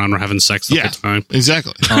Mr. Dameron were having sex the whole time.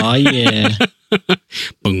 Exactly. Oh yeah.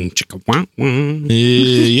 Boom, chicka, wah, wah.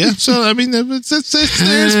 Yeah. So I mean, there's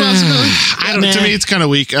possibility. To me, it's kind of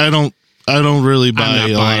weak. I don't really buy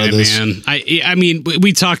a lot of this, man. I mean,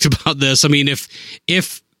 we talked about this. I mean,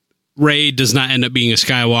 if Rey does not end up being a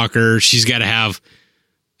Skywalker,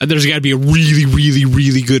 there's got to be a really, really,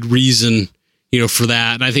 really good reason, for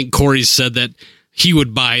that. And I think Corey said that he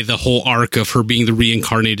would buy the whole arc of her being the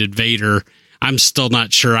reincarnated Vader. I'm still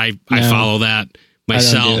not sure I follow that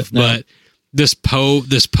myself, but this Poe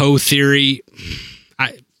theory,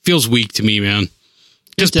 feels weak to me, man.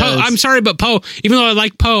 Just Poe. I'm sorry, but Poe, even though I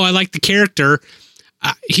like Poe, I like the character.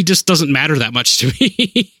 He just doesn't matter that much to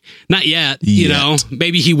me. Not yet,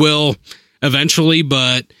 maybe he will eventually,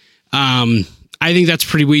 but I think that's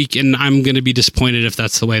pretty weak, and I'm going to be disappointed if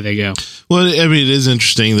that's the way they go. Well, I mean, it is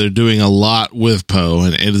interesting. They're doing a lot with Poe,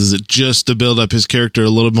 and is it just to build up his character a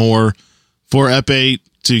little more for Ep8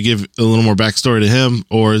 to give a little more backstory to him,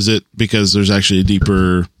 or is it because there's actually a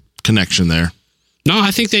deeper connection there? No,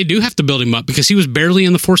 I think they do have to build him up because he was barely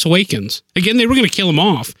in The Force Awakens. Again, they were going to kill him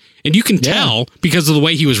off, and you can tell because of the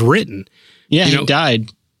way he was written. Yeah, he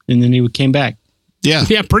died, and then he came back. Yeah.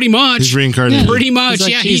 Yeah, pretty much. He's reincarnated. Pretty much.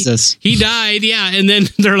 Like Jesus. He died, and then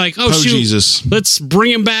they're like, oh, shoot, Jesus. Let's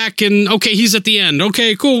bring him back, and okay, he's at the end.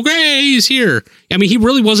 Okay, cool, great, he's here. I mean, he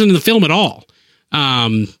really wasn't in the film at all.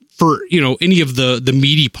 For, any of the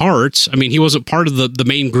meaty parts. I mean, he wasn't part of the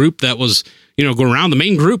main group that was, going around. The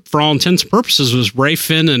main group, for all intents and purposes, was Rey,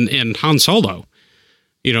 Finn, and Han Solo,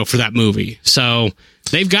 for that movie. So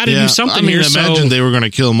they've got to do something here. Imagine they were going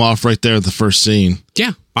to kill him off right there at the first scene.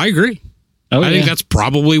 Yeah, I agree. Oh, I think that's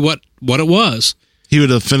probably what it was. He would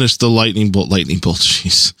have finished the lightning bolt,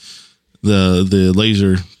 jeez. The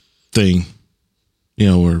laser thing,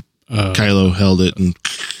 where Kylo held it and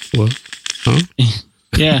what? Huh?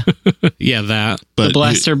 Yeah. Yeah, that. But the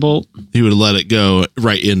blaster bolt. He would have let it go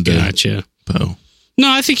right into Poe.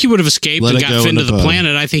 No, I think he would have escaped and got Finn to the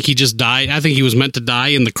planet. I think he just died. I think he was meant to die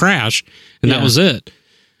in the crash, and that was it.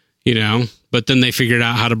 But then they figured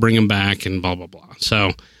out how to bring him back and blah, blah, blah.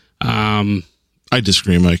 So, I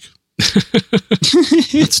disagree, Mike.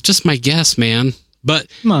 That's just my guess, man. But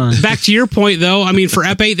back to your point, though. I mean, for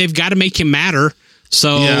Ep8, they've got to make him matter.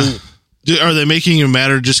 So, are they making him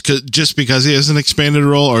matter just because he has an expanded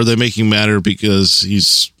role, or are they making him matter because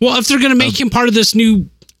he's? Well, if they're going to make him part of this new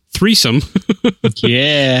threesome,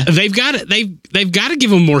 they've got it. They've got to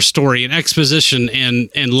give him more story and exposition and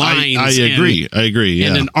lines. I agree. Yeah.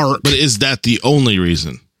 And an arc. But is that the only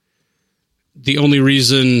reason? The only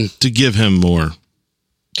reason to give him more?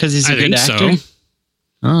 Because he's a good actor. So.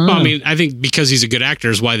 Well, I mean, I think because he's a good actor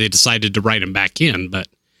is why they decided to write him back in. But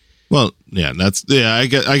Well, yeah, I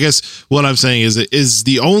guess what I'm saying is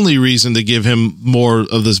the only reason to give him more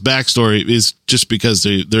of this backstory is just because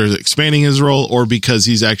they're expanding his role, or because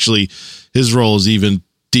his role is even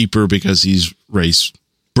deeper because he's Rey's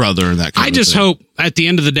brother and that kind of thing. I just hope at the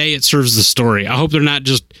end of the day it serves the story. I hope they're not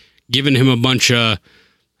just giving him a bunch of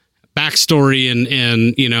backstory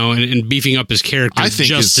and beefing up his character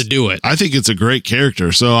just to do it. I think it's a great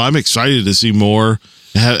character, so I'm excited to see more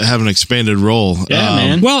have an expanded role. Yeah,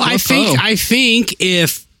 man. Well, I think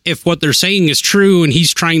if what they're saying is true, and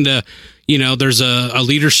he's trying to, there's a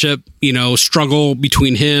leadership, struggle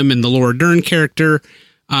between him and the Laura Dern character,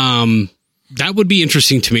 that would be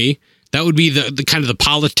interesting to me. That would be the kind of the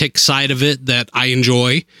politics side of it that I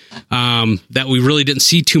enjoy, that we really didn't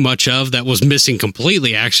see too much of, that was missing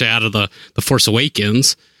completely actually out of the Force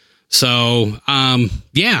Awakens. So,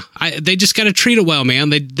 they just got to treat it well, man.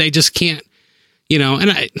 They just can't,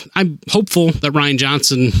 and I'm hopeful that Rian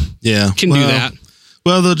Johnson can do that.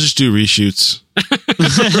 Well, they'll just do reshoots.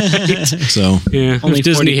 So yeah, only if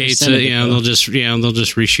Disney hates it, though. they'll just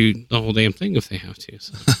reshoot the whole damn thing if they have to.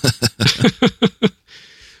 So.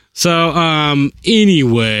 So,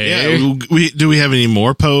 anyway, do we have any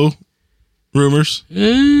more Poe rumors?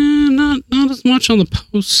 Not as much on the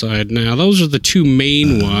Poe side now. Those are the two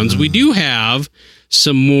main ones. We do have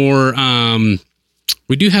some more.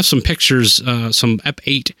 We do have some pictures, some Ep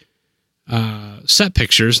 8 set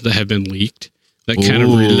pictures that have been leaked that kind of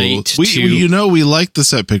relate to. We like the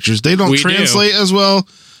set pictures. They don't translate as well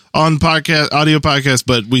on audio podcast,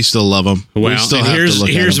 but we still love them. Well, we still have to look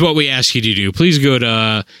here's at them. what we ask you to do. Please go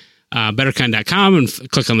to betterkind.com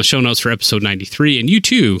and click on the show notes for episode 93, and you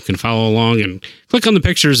too can follow along and click on the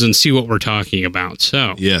pictures and see what we're talking about.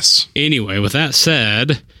 So yes. Anyway, with that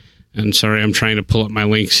said, and sorry, I'm trying to pull up my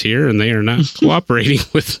links here, and they are not cooperating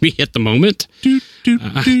with me at the moment. Please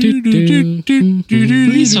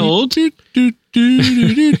hold.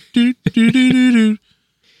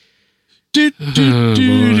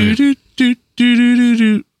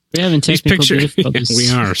 We're having technical difficulties. Yeah, we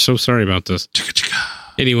are. So sorry about this.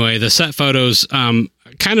 Anyway, the set photos kind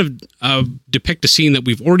of depict a scene that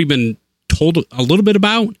we've already been told a little bit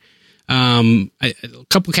about. A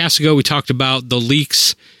couple casts ago, we talked about the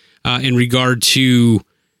leaks in regard to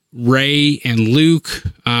Rey and Luke.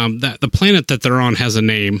 That the planet that they're on has a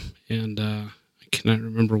name, and I cannot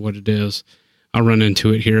remember what it is. I'll run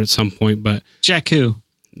into it here at some point, but Jakku.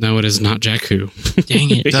 No, it is not Jakku. Dang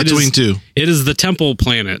it. Tatooine 2. It is the Temple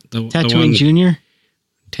planet. Tatooine Jr.?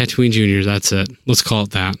 Tatooine Jr., that's it. Let's call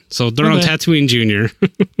it that. So they're on Tatooine Jr.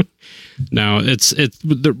 No, it's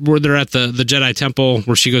where they're at the Jedi Temple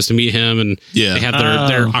where she goes to meet him, and they have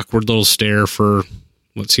their awkward little stare for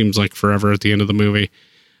what seems like forever at the end of the movie.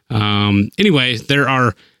 Anyway, there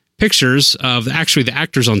are pictures of actually the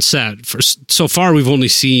actors on set. So far, we've only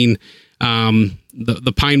seen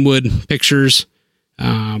the Pinewood pictures.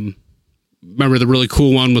 Remember the really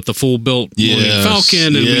cool one with the full built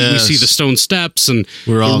Falcon, and we see the stone steps, and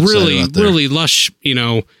we're all really lush,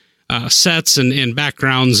 sets and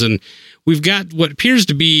backgrounds, and we've got what appears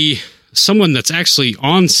to be someone that's actually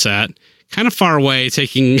on set, kind of far away,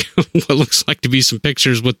 taking what looks like to be some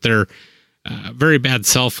pictures with their very bad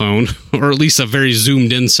cell phone, or at least a very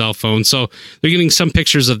zoomed in cell phone. So they're getting some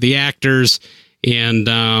pictures of the actors, and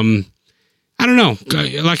I don't know.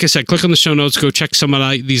 Like I said, click on the show notes. Go check some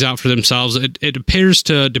of these out for themselves. It appears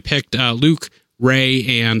to depict Luke,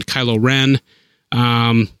 Rey, and Kylo Ren.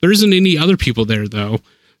 There isn't any other people there, though.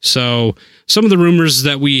 So some of the rumors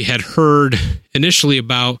that we had heard initially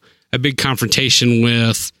about a big confrontation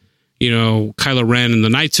with, Kylo Ren and the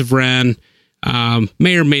Knights of Ren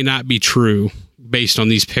may or may not be true based on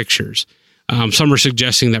these pictures. Some are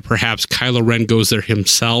suggesting that perhaps Kylo Ren goes there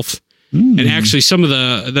himself. And actually, some of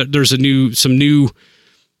there's some new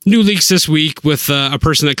leaks this week with a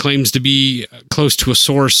person that claims to be close to a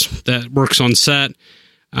source that works on set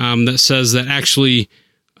that says that actually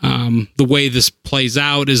the way this plays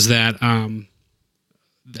out is that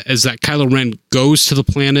Kylo Ren goes to the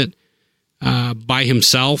planet by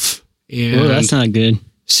himself, and that's not good.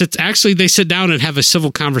 They sit down and have a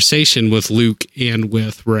civil conversation with Luke and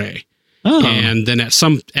with Rey. Oh. And then at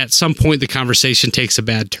some point the conversation takes a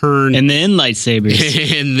bad turn, and then lightsabers,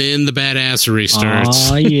 and then the badassery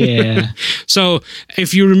starts. Oh yeah. So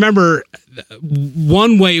if you remember,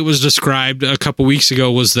 one way it was described a couple weeks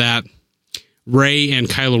ago was that Rey and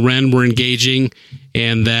Kylo Ren were engaging,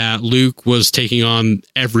 and that Luke was taking on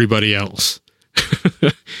everybody else.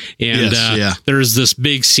 And there's this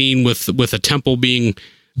big scene with a temple being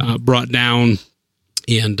brought down.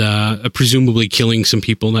 and presumably killing some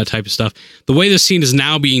people and that type of stuff. The way the scene is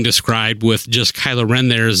now being described with just Kylo Ren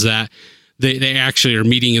there is that they actually are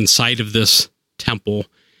meeting inside of this temple,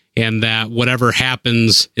 and that whatever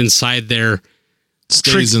happens inside there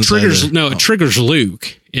triggers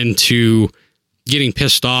Luke into getting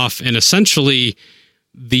pissed off, and essentially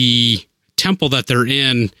the temple that they're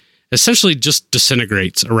in essentially just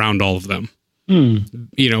disintegrates around all of them.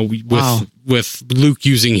 With Luke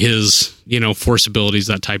using his, force abilities,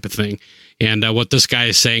 that type of thing. And what this guy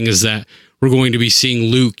is saying is that we're going to be seeing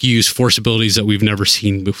Luke use force abilities that we've never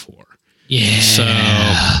seen before. Yeah. So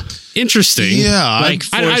interesting. Yeah. Like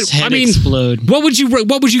force head explode. What would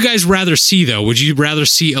you guys rather see though? Would you rather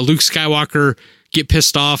see a Luke Skywalker get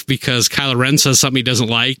pissed off because Kylo Ren says something he doesn't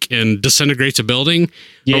like and disintegrates a building?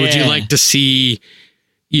 Yeah. Or would you like to see,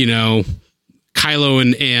 Kylo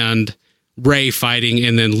and Rey fighting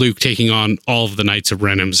and then Luke taking on all of the Knights of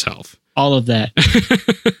Ren himself? All of that.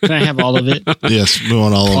 Can I have all of it? Yes, we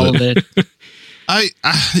want all of it. I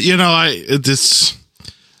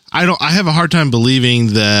have a hard time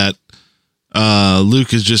believing that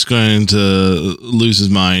Luke is just going to lose his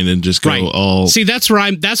mind and just go all. See, that's where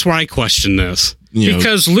I question this,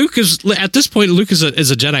 because Luke is at this point. Luke is a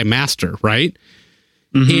Jedi Master, right?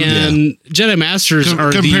 Mm-hmm. And Jedi Masters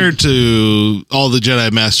are compared to all the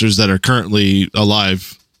Jedi Masters that are currently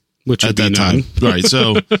alive, which at that time, right?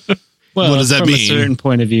 So, well, what does that from mean? A certain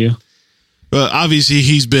point of view. Well, obviously,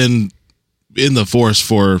 he's been in the Force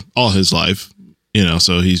for all his life,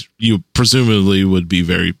 so you presumably would be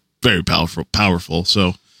very, very powerful.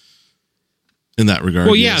 So, in that regard,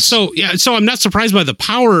 well, yes. So I'm not surprised by the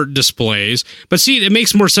power displays, but see, it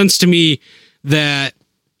makes more sense to me that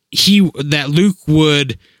Luke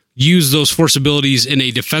would use those force abilities in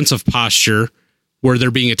a defensive posture where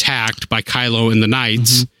they're being attacked by Kylo and the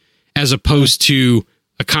Knights, as opposed to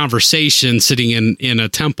a conversation sitting in a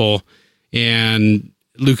temple and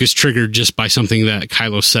Luke is triggered just by something that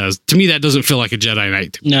Kylo says. To me, that doesn't feel like a Jedi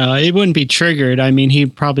Knight. No, it wouldn't be triggered. I mean,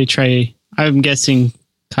 he'd probably try. I'm guessing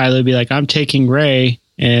Kylo would be like, "I'm taking Rey,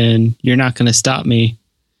 and you're not going to stop me."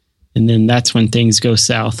 And then that's when things go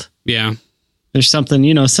south. Yeah. There's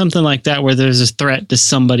something, something like that where there's a threat to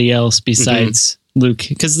somebody else besides Luke.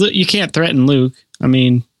 Because you can't threaten Luke. I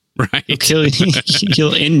mean, right. He'll kill you.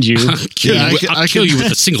 He'll end you. I'll kill you with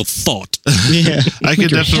a single thought. Yeah. I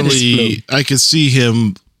could see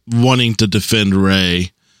him wanting to defend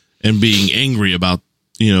Rey and being angry about,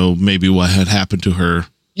 maybe what had happened to her.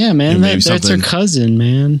 Yeah, man. That's her cousin,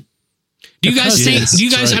 man. Do you guys think,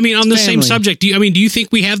 I mean, on the same subject, do you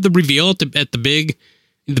think we have the reveal at the big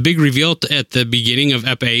reveal at the beginning of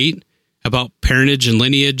Ep 8 about parentage and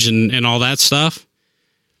lineage and all that stuff?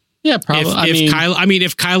 Yeah, probably.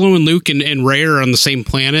 If Kylo and Luke and Rey are on the same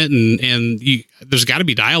planet and there's got to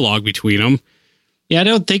be dialogue between them. Yeah, I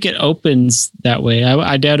don't think it opens that way.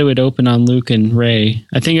 I doubt it would open on Luke and Rey.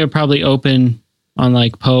 I think it would probably open on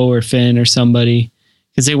like Poe or Finn or somebody,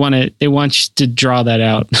 because they want you to draw that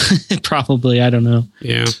out. Probably, I don't know.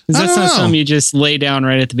 Yeah, that's not something you just lay down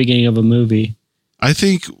right at the beginning of a movie. I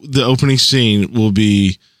think the opening scene will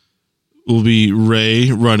be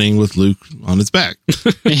Rey running with Luke on its back,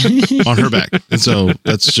 on her back, and so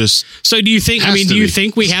that's just. So do you think? Do you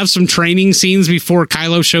think we have some training scenes before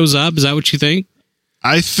Kylo shows up? Is that what you think?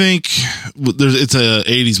 I think it's a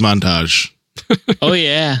 80s montage. Oh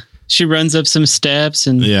yeah, she runs up some steps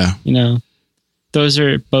and those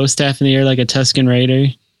are bow staff in the air like a Tusken Raider.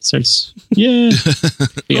 Starts be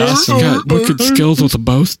awesome. Wicked skills with a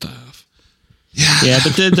bow staff. Yeah,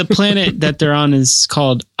 but the planet that they're on is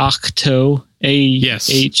called Ahch-To.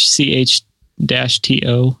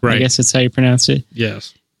 AHCH-TO. Right. I guess that's how you pronounce it.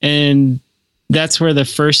 Yes. And that's where the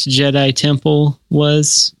first Jedi temple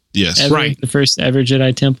was. Yes. Right. The first ever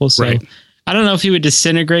Jedi temple. So I don't know if he would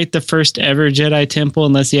disintegrate the first ever Jedi temple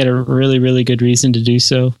unless he had a really, really good reason to do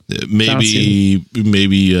so. Maybe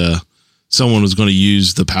someone was going to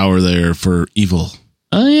use the power there for evil.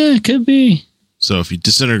 Oh, yeah, it could be. So if he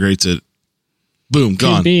disintegrates it, boom,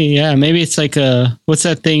 gone. Could be, yeah. Maybe it's like what's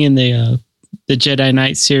that thing in the Jedi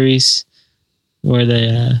Knight series where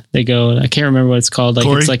they go? I can't remember what it's called. Like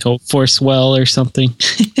Corey? It's like a force well or something.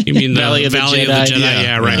 You mean the Valley of the Jedi?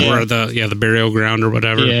 Yeah, right. Yeah. Where the burial ground or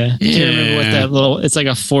whatever. Yeah, I can't remember what that little. It's like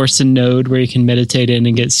a force node where you can meditate in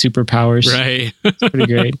and get superpowers. Right, it's pretty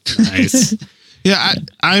great. Nice. Yeah,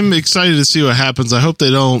 I'm excited to see what happens. I hope they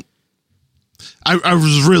don't. I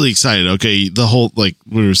was really excited. Okay, the whole, like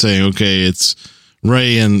we were saying, okay, it's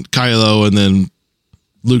Rey and Kylo and then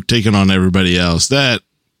Luke taking on everybody else. That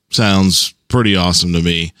sounds pretty awesome to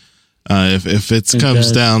me. If it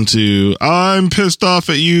comes down to, I'm pissed off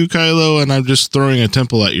at you, Kylo, and I'm just throwing a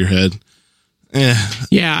temple at your head. Yeah.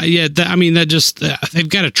 I mean, that just they've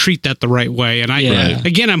got to treat that the right way. And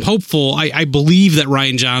again, I'm hopeful. I believe that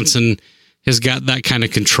Rian Johnson has got that kind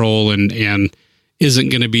of control and isn't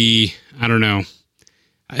going to be. I don't know.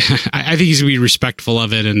 I think he's going to be respectful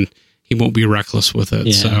of it, and he won't be reckless with it.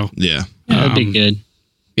 Yeah. So that'd be good.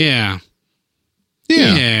 Yeah.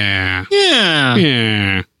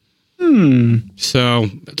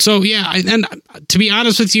 So yeah, and to be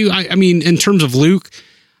honest with you, I mean, in terms of Luke,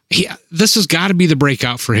 this has got to be the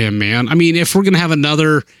breakout for him, man. I mean, if we're gonna have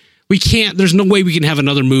another, there's no way we can have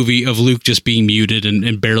another movie of Luke just being muted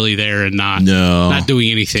and barely there and not doing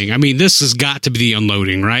anything. I mean, this has got to be the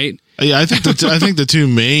unloading, right? Yeah, I think the two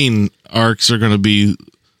main arcs are going to be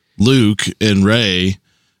Luke and Rey,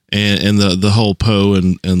 and the whole Poe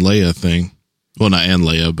and Leia thing. Well, not and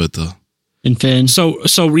Leia, but and Finn. So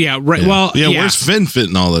yeah, right. Yeah. Well, where's Finn fit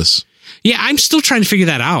in all this? Yeah, I'm still trying to figure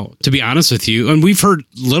that out, to be honest with you. And we've heard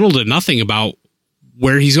little to nothing about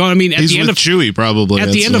where he's going. I mean, he's with Chewie probably. At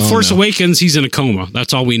the end of Force Awakens, he's in a coma.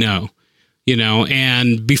 That's all we know.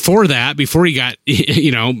 And before that, before he got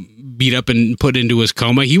beat up and put into his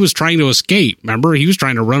coma, he was trying to escape. Remember, he was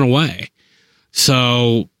trying to run away.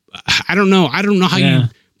 So I don't know. I don't know how you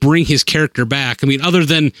bring his character back. I mean, other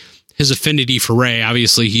than his affinity for Rey,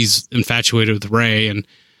 obviously he's infatuated with Rey, and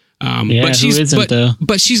but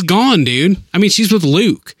she's gone, dude. I mean, she's with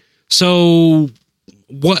Luke. So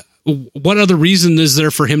what other reason is there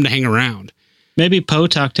for him to hang around? Maybe Poe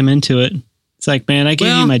talked him into it. It's like, man, I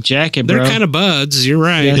gave you my jacket, bro. They're kind of buds. You're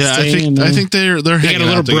right. Yeah, I think they're hanging out. They got a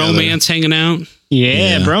little bromance hanging out.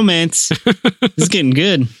 Yeah, bromance. This is getting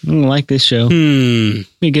good. I don't like this show. Be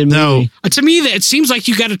a good movie. To me, it seems like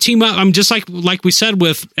you got to team up. I'm just like we said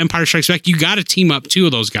with Empire Strikes Back. You got to team up two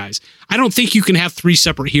of those guys. I don't think you can have three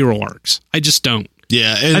separate hero arcs. I just don't.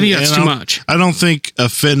 Yeah, I think that's too much. I don't think a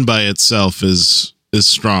Finn by itself is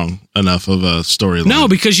strong enough of a storyline. No,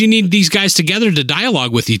 because you need these guys together to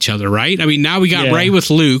dialogue with each other, right? I mean, now we got Rey with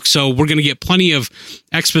Luke, so we're going to get plenty of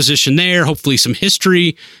exposition there, hopefully some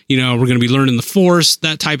history. We're going to be learning the Force,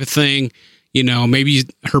 that type of thing. Maybe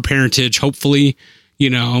her parentage, hopefully,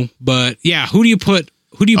 But yeah, who do you put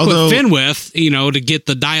Finn with, to get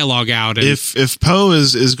the dialogue out? And if Poe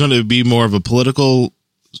is going to be more of a political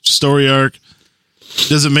story arc,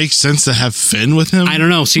 does it make sense to have Finn with him? I don't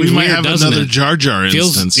know. Seems we might weird, have another Jar Jar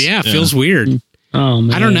instance. Feels weird. Oh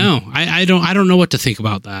man, I don't know. I don't know what to think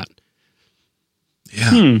about that.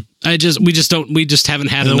 Yeah, we just haven't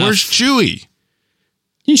had enough. Where's Chewie?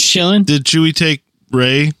 He's chilling. Did Chewie take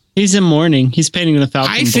Rey? He's in mourning. He's painting the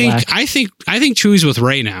Falcon black. I think Chewie's with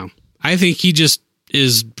Rey now. I think he just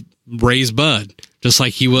is Rey's bud. Just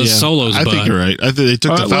like he was Solo's bud. I think you're right. I think they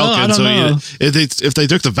took the Falcon. If they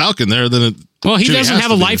took the Falcon there, then he doesn't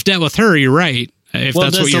have a life debt with her. You're right. If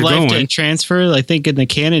that's what you're going. Does the life debt transfer? I think in the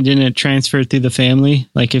canon, didn't it transfer through the family?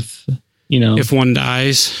 Like if one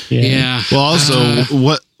dies, yeah. Well, also,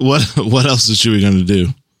 what else is Chewie going to do?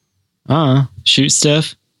 Shoot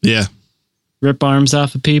stuff. Yeah. Rip arms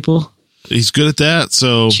off of people. He's good at that.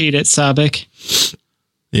 So cheat at Sabek.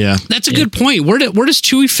 Yeah, that's a good point. Where does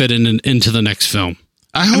Chewie fit into the next film?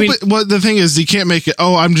 I hope. The thing is, he can't make it.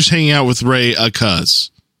 Oh, I'm just hanging out with Rey,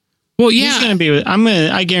 cuz. Well, yeah, he's gonna be with.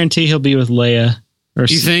 I guarantee he'll be with Leia.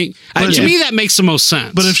 You think? To me, that makes the most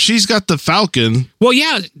sense. But if she's got the Falcon, well,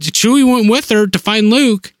 yeah, Chewie went with her to find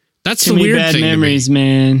Luke. That's the weird bad thing. Memories,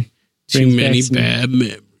 man. Too many bad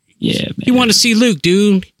memories. Yeah, man. You want to see Luke,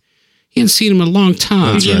 dude? He hadn't seen him in a long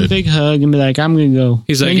time. Give him a big hug and be like, I'm going to go.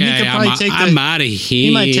 He's like, I'm out of here.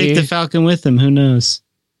 He might take the Falcon with him. Who knows?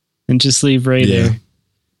 And just leave Rey there.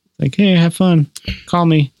 Like, hey, have fun. Call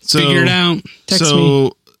me. Figure it out. Text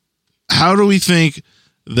me. How do we think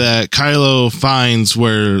that Kylo finds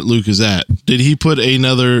where Luke is at? Did he put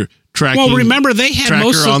another tracking? Well, remember, they had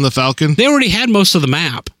tracker on the Falcon? They already had most of the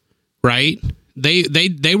map, right?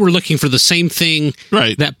 They were looking for the same thing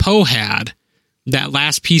that Poe had. That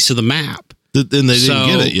last piece of the map, and they didn't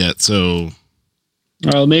get it yet. So,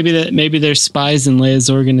 well, maybe they're spies in Leia's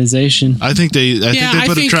organization. I think they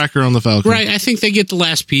put a tracker on the Falcon. Right, I think they get the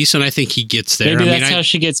last piece, and I think he gets there. Maybe that's how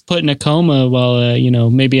she gets put in a coma while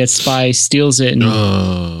maybe a spy steals it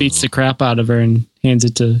and beats the crap out of her and hands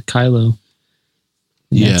it to Kylo.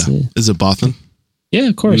 Is it Bothan? Yeah,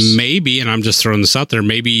 of course. Maybe, and I'm just throwing this out there.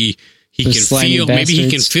 Maybe he can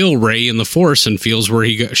feel Rey in the Force and feels where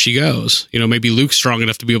she goes. Maybe Luke's strong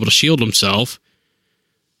enough to be able to shield himself.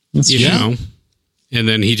 You know, and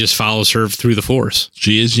then he just follows her through the Force.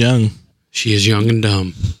 She is young. She is young and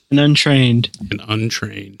dumb and untrained.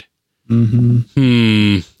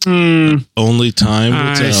 Mm-hmm. Only time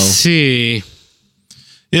will tell. I see.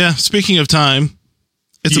 Yeah. Speaking of time,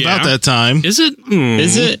 it's about that time. Is it?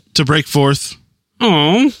 Is it to break forth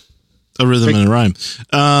Oh, a rhythm and a rhyme.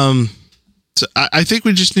 So I think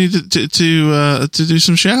we just need to do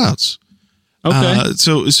some shout outs. Okay.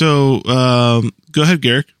 So go ahead,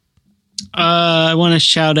 Garrick. I want to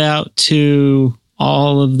shout out to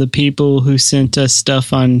all of the people who sent us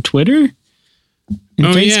stuff on Twitter.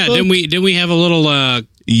 Oh yeah, didn't we have a little?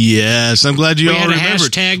 Yes, I'm glad you We all had a remembered.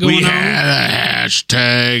 hashtag going we on. had a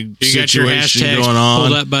hashtag You got your situation hashtags going on.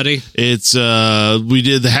 pulled up, buddy. It's we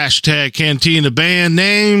did the hashtag Cantina band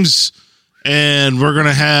names, and we're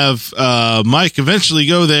gonna have Mike eventually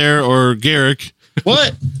go there, or Garrick.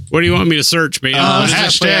 What? What do you want me to search, man? what does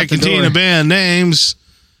that play out Hashtag the Cantina door? band names,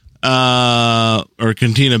 or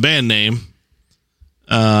Cantina band name.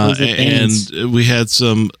 Those are bands. And we had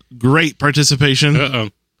some great participation. Uh-oh.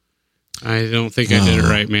 I don't think I did it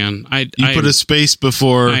right, man. You put a space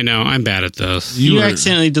before. I know. I'm bad at this. You were-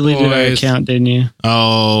 accidentally deleted our Boys. account, didn't you?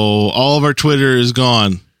 Oh, all of our Twitter is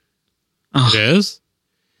gone. It is?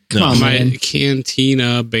 Come on, My man.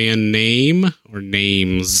 Cantina band name or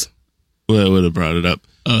names? Well, I would have brought it up.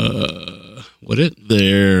 Would it?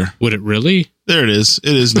 There. Would it really? There it is.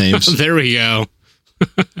 It is names. There we go.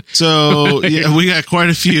 So yeah, we got quite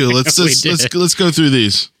a few. Let's We let's go through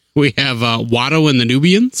these. We have Watto and the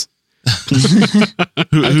Nubians.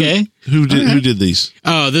 Okay. Who did these?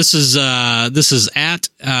 Oh, this is at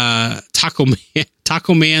Taco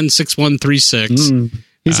Man 6136.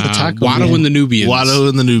 He's the taco Watto man. and the Nubians. Watto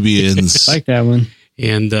and the Nubians. I like that one.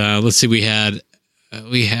 And let's see, we have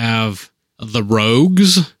The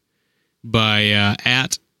Rogues by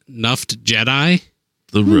at Nuffed Jedi.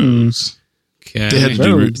 The Rogues. Okay. They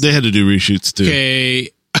had to do reshoots too. Okay.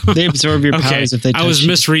 They absorb your Okay. powers if they touch I was you.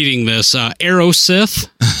 misreading this. Aerosith.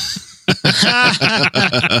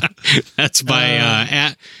 That's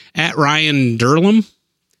by at Ryan Durlam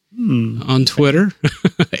on Twitter.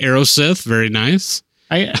 Aerosith, very nice.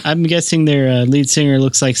 I'm guessing their lead singer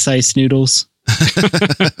looks like Sice Noodles.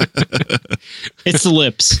 It's the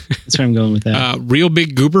lips. That's where I'm going with that. Real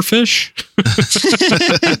Big Gooberfish.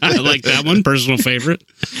 I like that one. Personal favorite.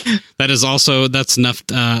 That's Nuff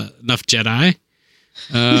Jedi.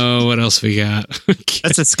 What else we got?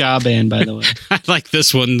 That's a ska band, by the way. I like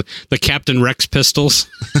this one. The Captain Rex Pistols.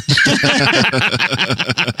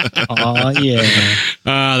 Oh yeah,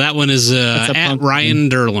 That one is That's a at punk Ryan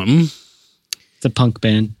Durlam. it's a punk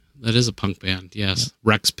band. That is a punk band. Yes.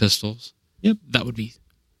 Rex Pistols. Yep. That would be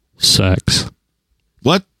sex.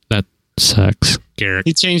 What? That sex. Garrett.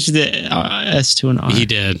 He changed the S to an R. He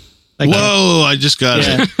did. Like Whoa! I just got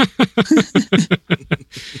Yeah. it.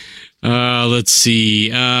 Let's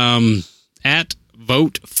see. At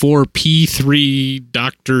vote for P3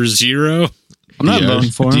 Dr. Zero. I'm not voting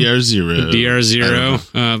for him. DR0.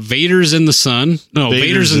 DR0. Vader's in the Sun. No,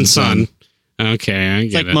 Vader's in Sun. Okay, I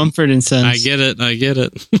It's get like it. Mumford and Sons. I get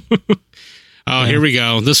it. Oh, here we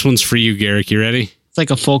go. This one's for you, Garrick. You ready? It's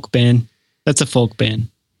like a folk band. That's a folk band.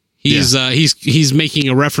 He's making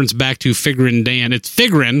a reference back to Figrin Dan. It's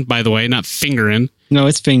Figrin, by the way, not Fingerin. No,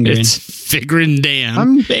 it's fingering. It's Figrin Dan.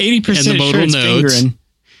 I'm And 80% the sure modal it's nodes. fingering.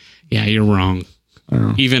 Yeah, you're wrong.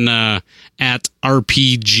 Oh. Even at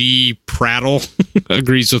RPG Prattle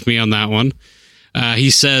agrees with me on that one.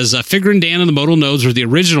 He says Figrin Dan and the Modal Nodes were the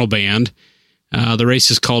original band. The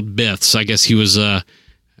race is called Biths. I guess he was.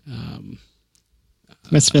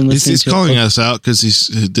 Must have been listening He's to calling us out because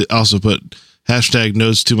he's also put hashtag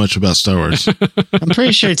knows too much about Star Wars. I'm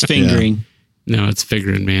pretty sure it's fingering. No, it's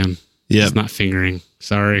Figrin, man. Yeah. It's not fingering.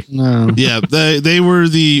 Sorry. No. Yeah, they were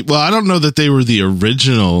the. Well, I don't know that they were the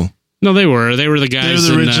original. No, they were. They were the They were guys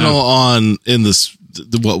the in original in this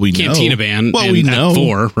what we know. Cantina Band. What we at know.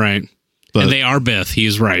 4, right? But And they are Bith. He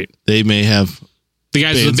is right. they may have. The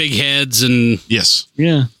guys with the big heads and Yes.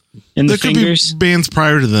 Yeah. And the There could fingers. be bands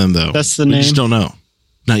prior to them, though. That's the We name. just don't know.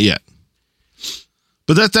 Not yet.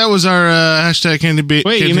 But that was our hashtag candy.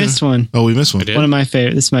 Wait, you missed one. Oh, we missed one. I did. One of my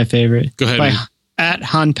favorite. This is my favorite. Go ahead, By man. at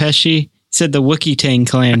Han Pesci said the Wookiee Tang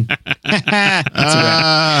clan.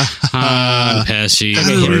 Pesci. How of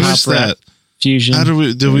did we course. miss that? Fusion.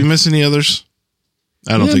 Did we miss any others?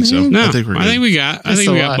 I don't think so. No, I think we're good. we got That's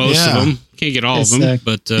a we got lot. most Yeah. of them. Can't get all Yes, of them, sir.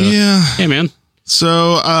 but Yeah. hey, man.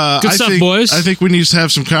 So Good I stuff, think, boys. I think we need to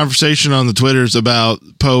have some conversation on the Twitters about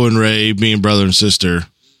Poe and Ray being brother and sister.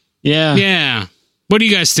 Yeah. Yeah. What do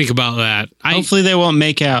you guys think about that? Hopefully they won't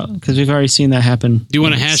make out because we've already seen that happen. Do you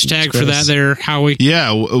want a It's hashtag gross. for that there, Howie?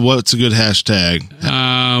 Yeah, what's a good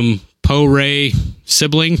hashtag? Poe Ray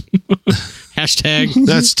sibling hashtag.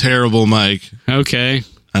 That's terrible, Mike. Okay.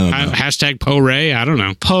 I don't know. Hashtag Poe Ray. I don't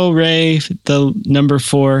know. Poe Ray, the number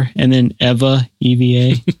 4, and then Eva,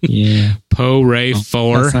 EVA. Yeah. Poe Ray that's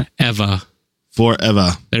 4 not- Eva.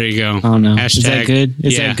 Forever. There you go. Oh no. Hashtag. Is that good?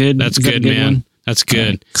 Is Yeah, that good? That's Is that a good, good man. one? That's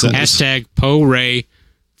good. Cool. Hashtag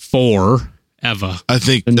PoeRay4 Eva. I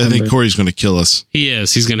think Corey's going to kill us. He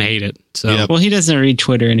is. He's going to hate it. So Yep. Well, he doesn't read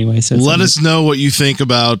Twitter anyway. So Let us know what you think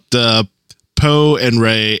about Poe and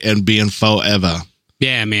Ray and being forever.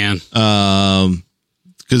 yeah, man.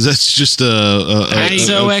 Because that's just a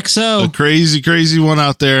XOXO. crazy one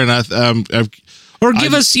out there, and Or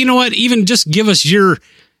give us, you know what? Even just give us your.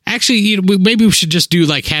 Actually, maybe we should just do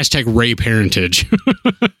like hashtag Ray Parentage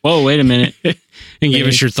Whoa, wait a minute. and give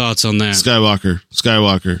us your thoughts on that. Skywalker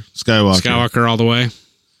Skywalker all the way.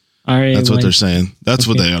 All right, That's what they're saying. That's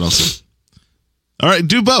what they ought to say. All right,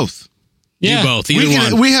 do both. Yeah. Do both.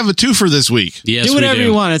 Either one. We have a twofer this week. Yes, do whatever we do.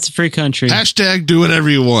 you want. It's a free country. Hashtag do whatever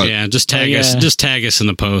you want. Yeah, just tag us. Just tag us in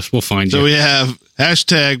the post. We'll find So you. we have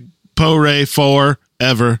hashtag PoeRay4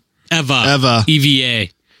 ever Eva. EVA.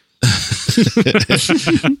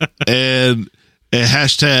 and a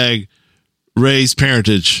hashtag Ray's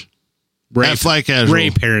parentage. Ray, At Fly Casual. Ray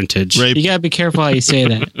Parentage. Ray, You got to be careful how you say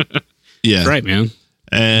that. yeah. Right, man.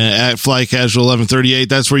 At Fly Casual 1138.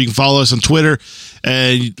 That's where you can follow us on Twitter.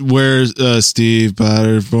 And where Steve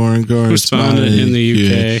Potterborn Correspondent in the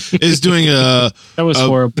UK is doing a That was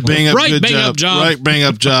horrible. bang up Right, good bang job. up job. Right, bang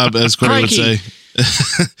up job, as Corey would Crikey. say.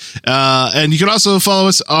 And you can also follow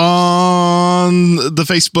us on the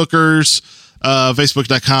Facebookers,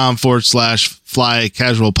 facebook.com/Fly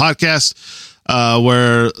Casual Podcast,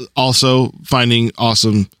 where also finding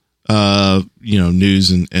awesome,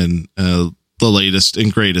 news and the latest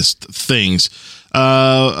and greatest things.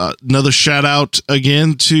 Another shout out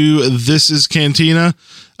again to This Is Cantina.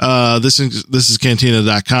 This is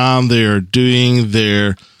Cantina.com. They are doing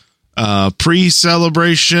their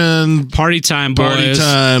pre-celebration Party time, boys. party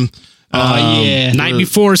time. Oh, yeah. Night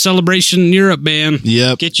before celebration in Europe, man.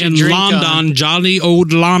 Yep. Get your In drink London, on. jolly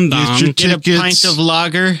old London. Get your Get a tickets. pint of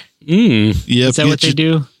lager. Yep. Is that what they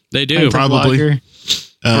do? They do. Pint of Probably. lager.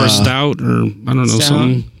 Or a stout, or I don't know, Stout.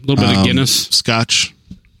 something. A little bit of Guinness. Scotch.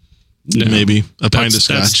 No. Maybe. A pint of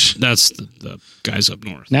That's- scotch. That's the guys up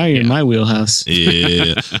north. Now you're in my wheelhouse.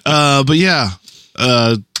 Yeah. But yeah.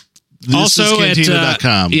 This Also is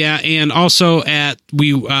Cantina.com. and also at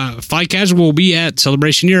Fly Casual will be at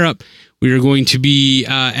Celebration Europe. We are going to be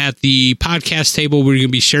at the podcast table. We're going to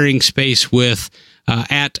be sharing space with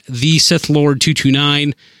at the Sith Lord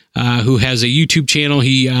 229, who has a YouTube channel.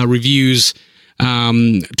 He reviews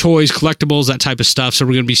toys, collectibles, that type of stuff. So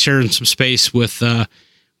we're going to be sharing some space with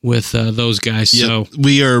those guys. Yep. So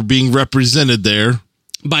we are being represented there.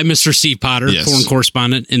 by Mr. Steve Potter, Yes. foreign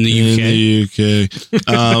correspondent in the UK. In the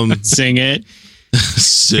UK. Sing it.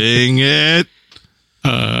 Sing it. Go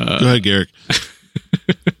ahead, Garrick.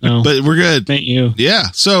 No, But we're good. meant you. Yeah.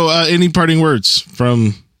 So, any parting words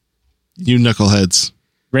from you knuckleheads?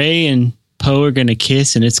 Ray and Poe are going to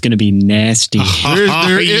kiss, and it's going to be nasty.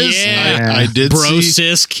 There is. yeah. I did Bro, see.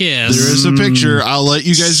 sis, kiss. There is a picture. I'll let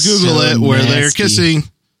you guys Google So it where they're nasty. kissing.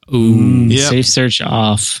 Ooh. Yep. Safe search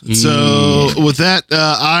off. So with that,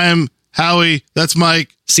 I'm Howie. That's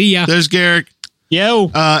Mike. See ya. There's Garrick.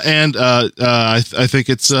 Yo, And I think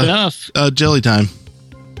it's enough. jelly time.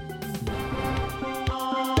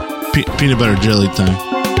 Peanut butter jelly time.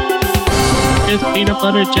 It's peanut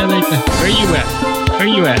butter jelly. Where you at? Where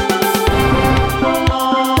you at?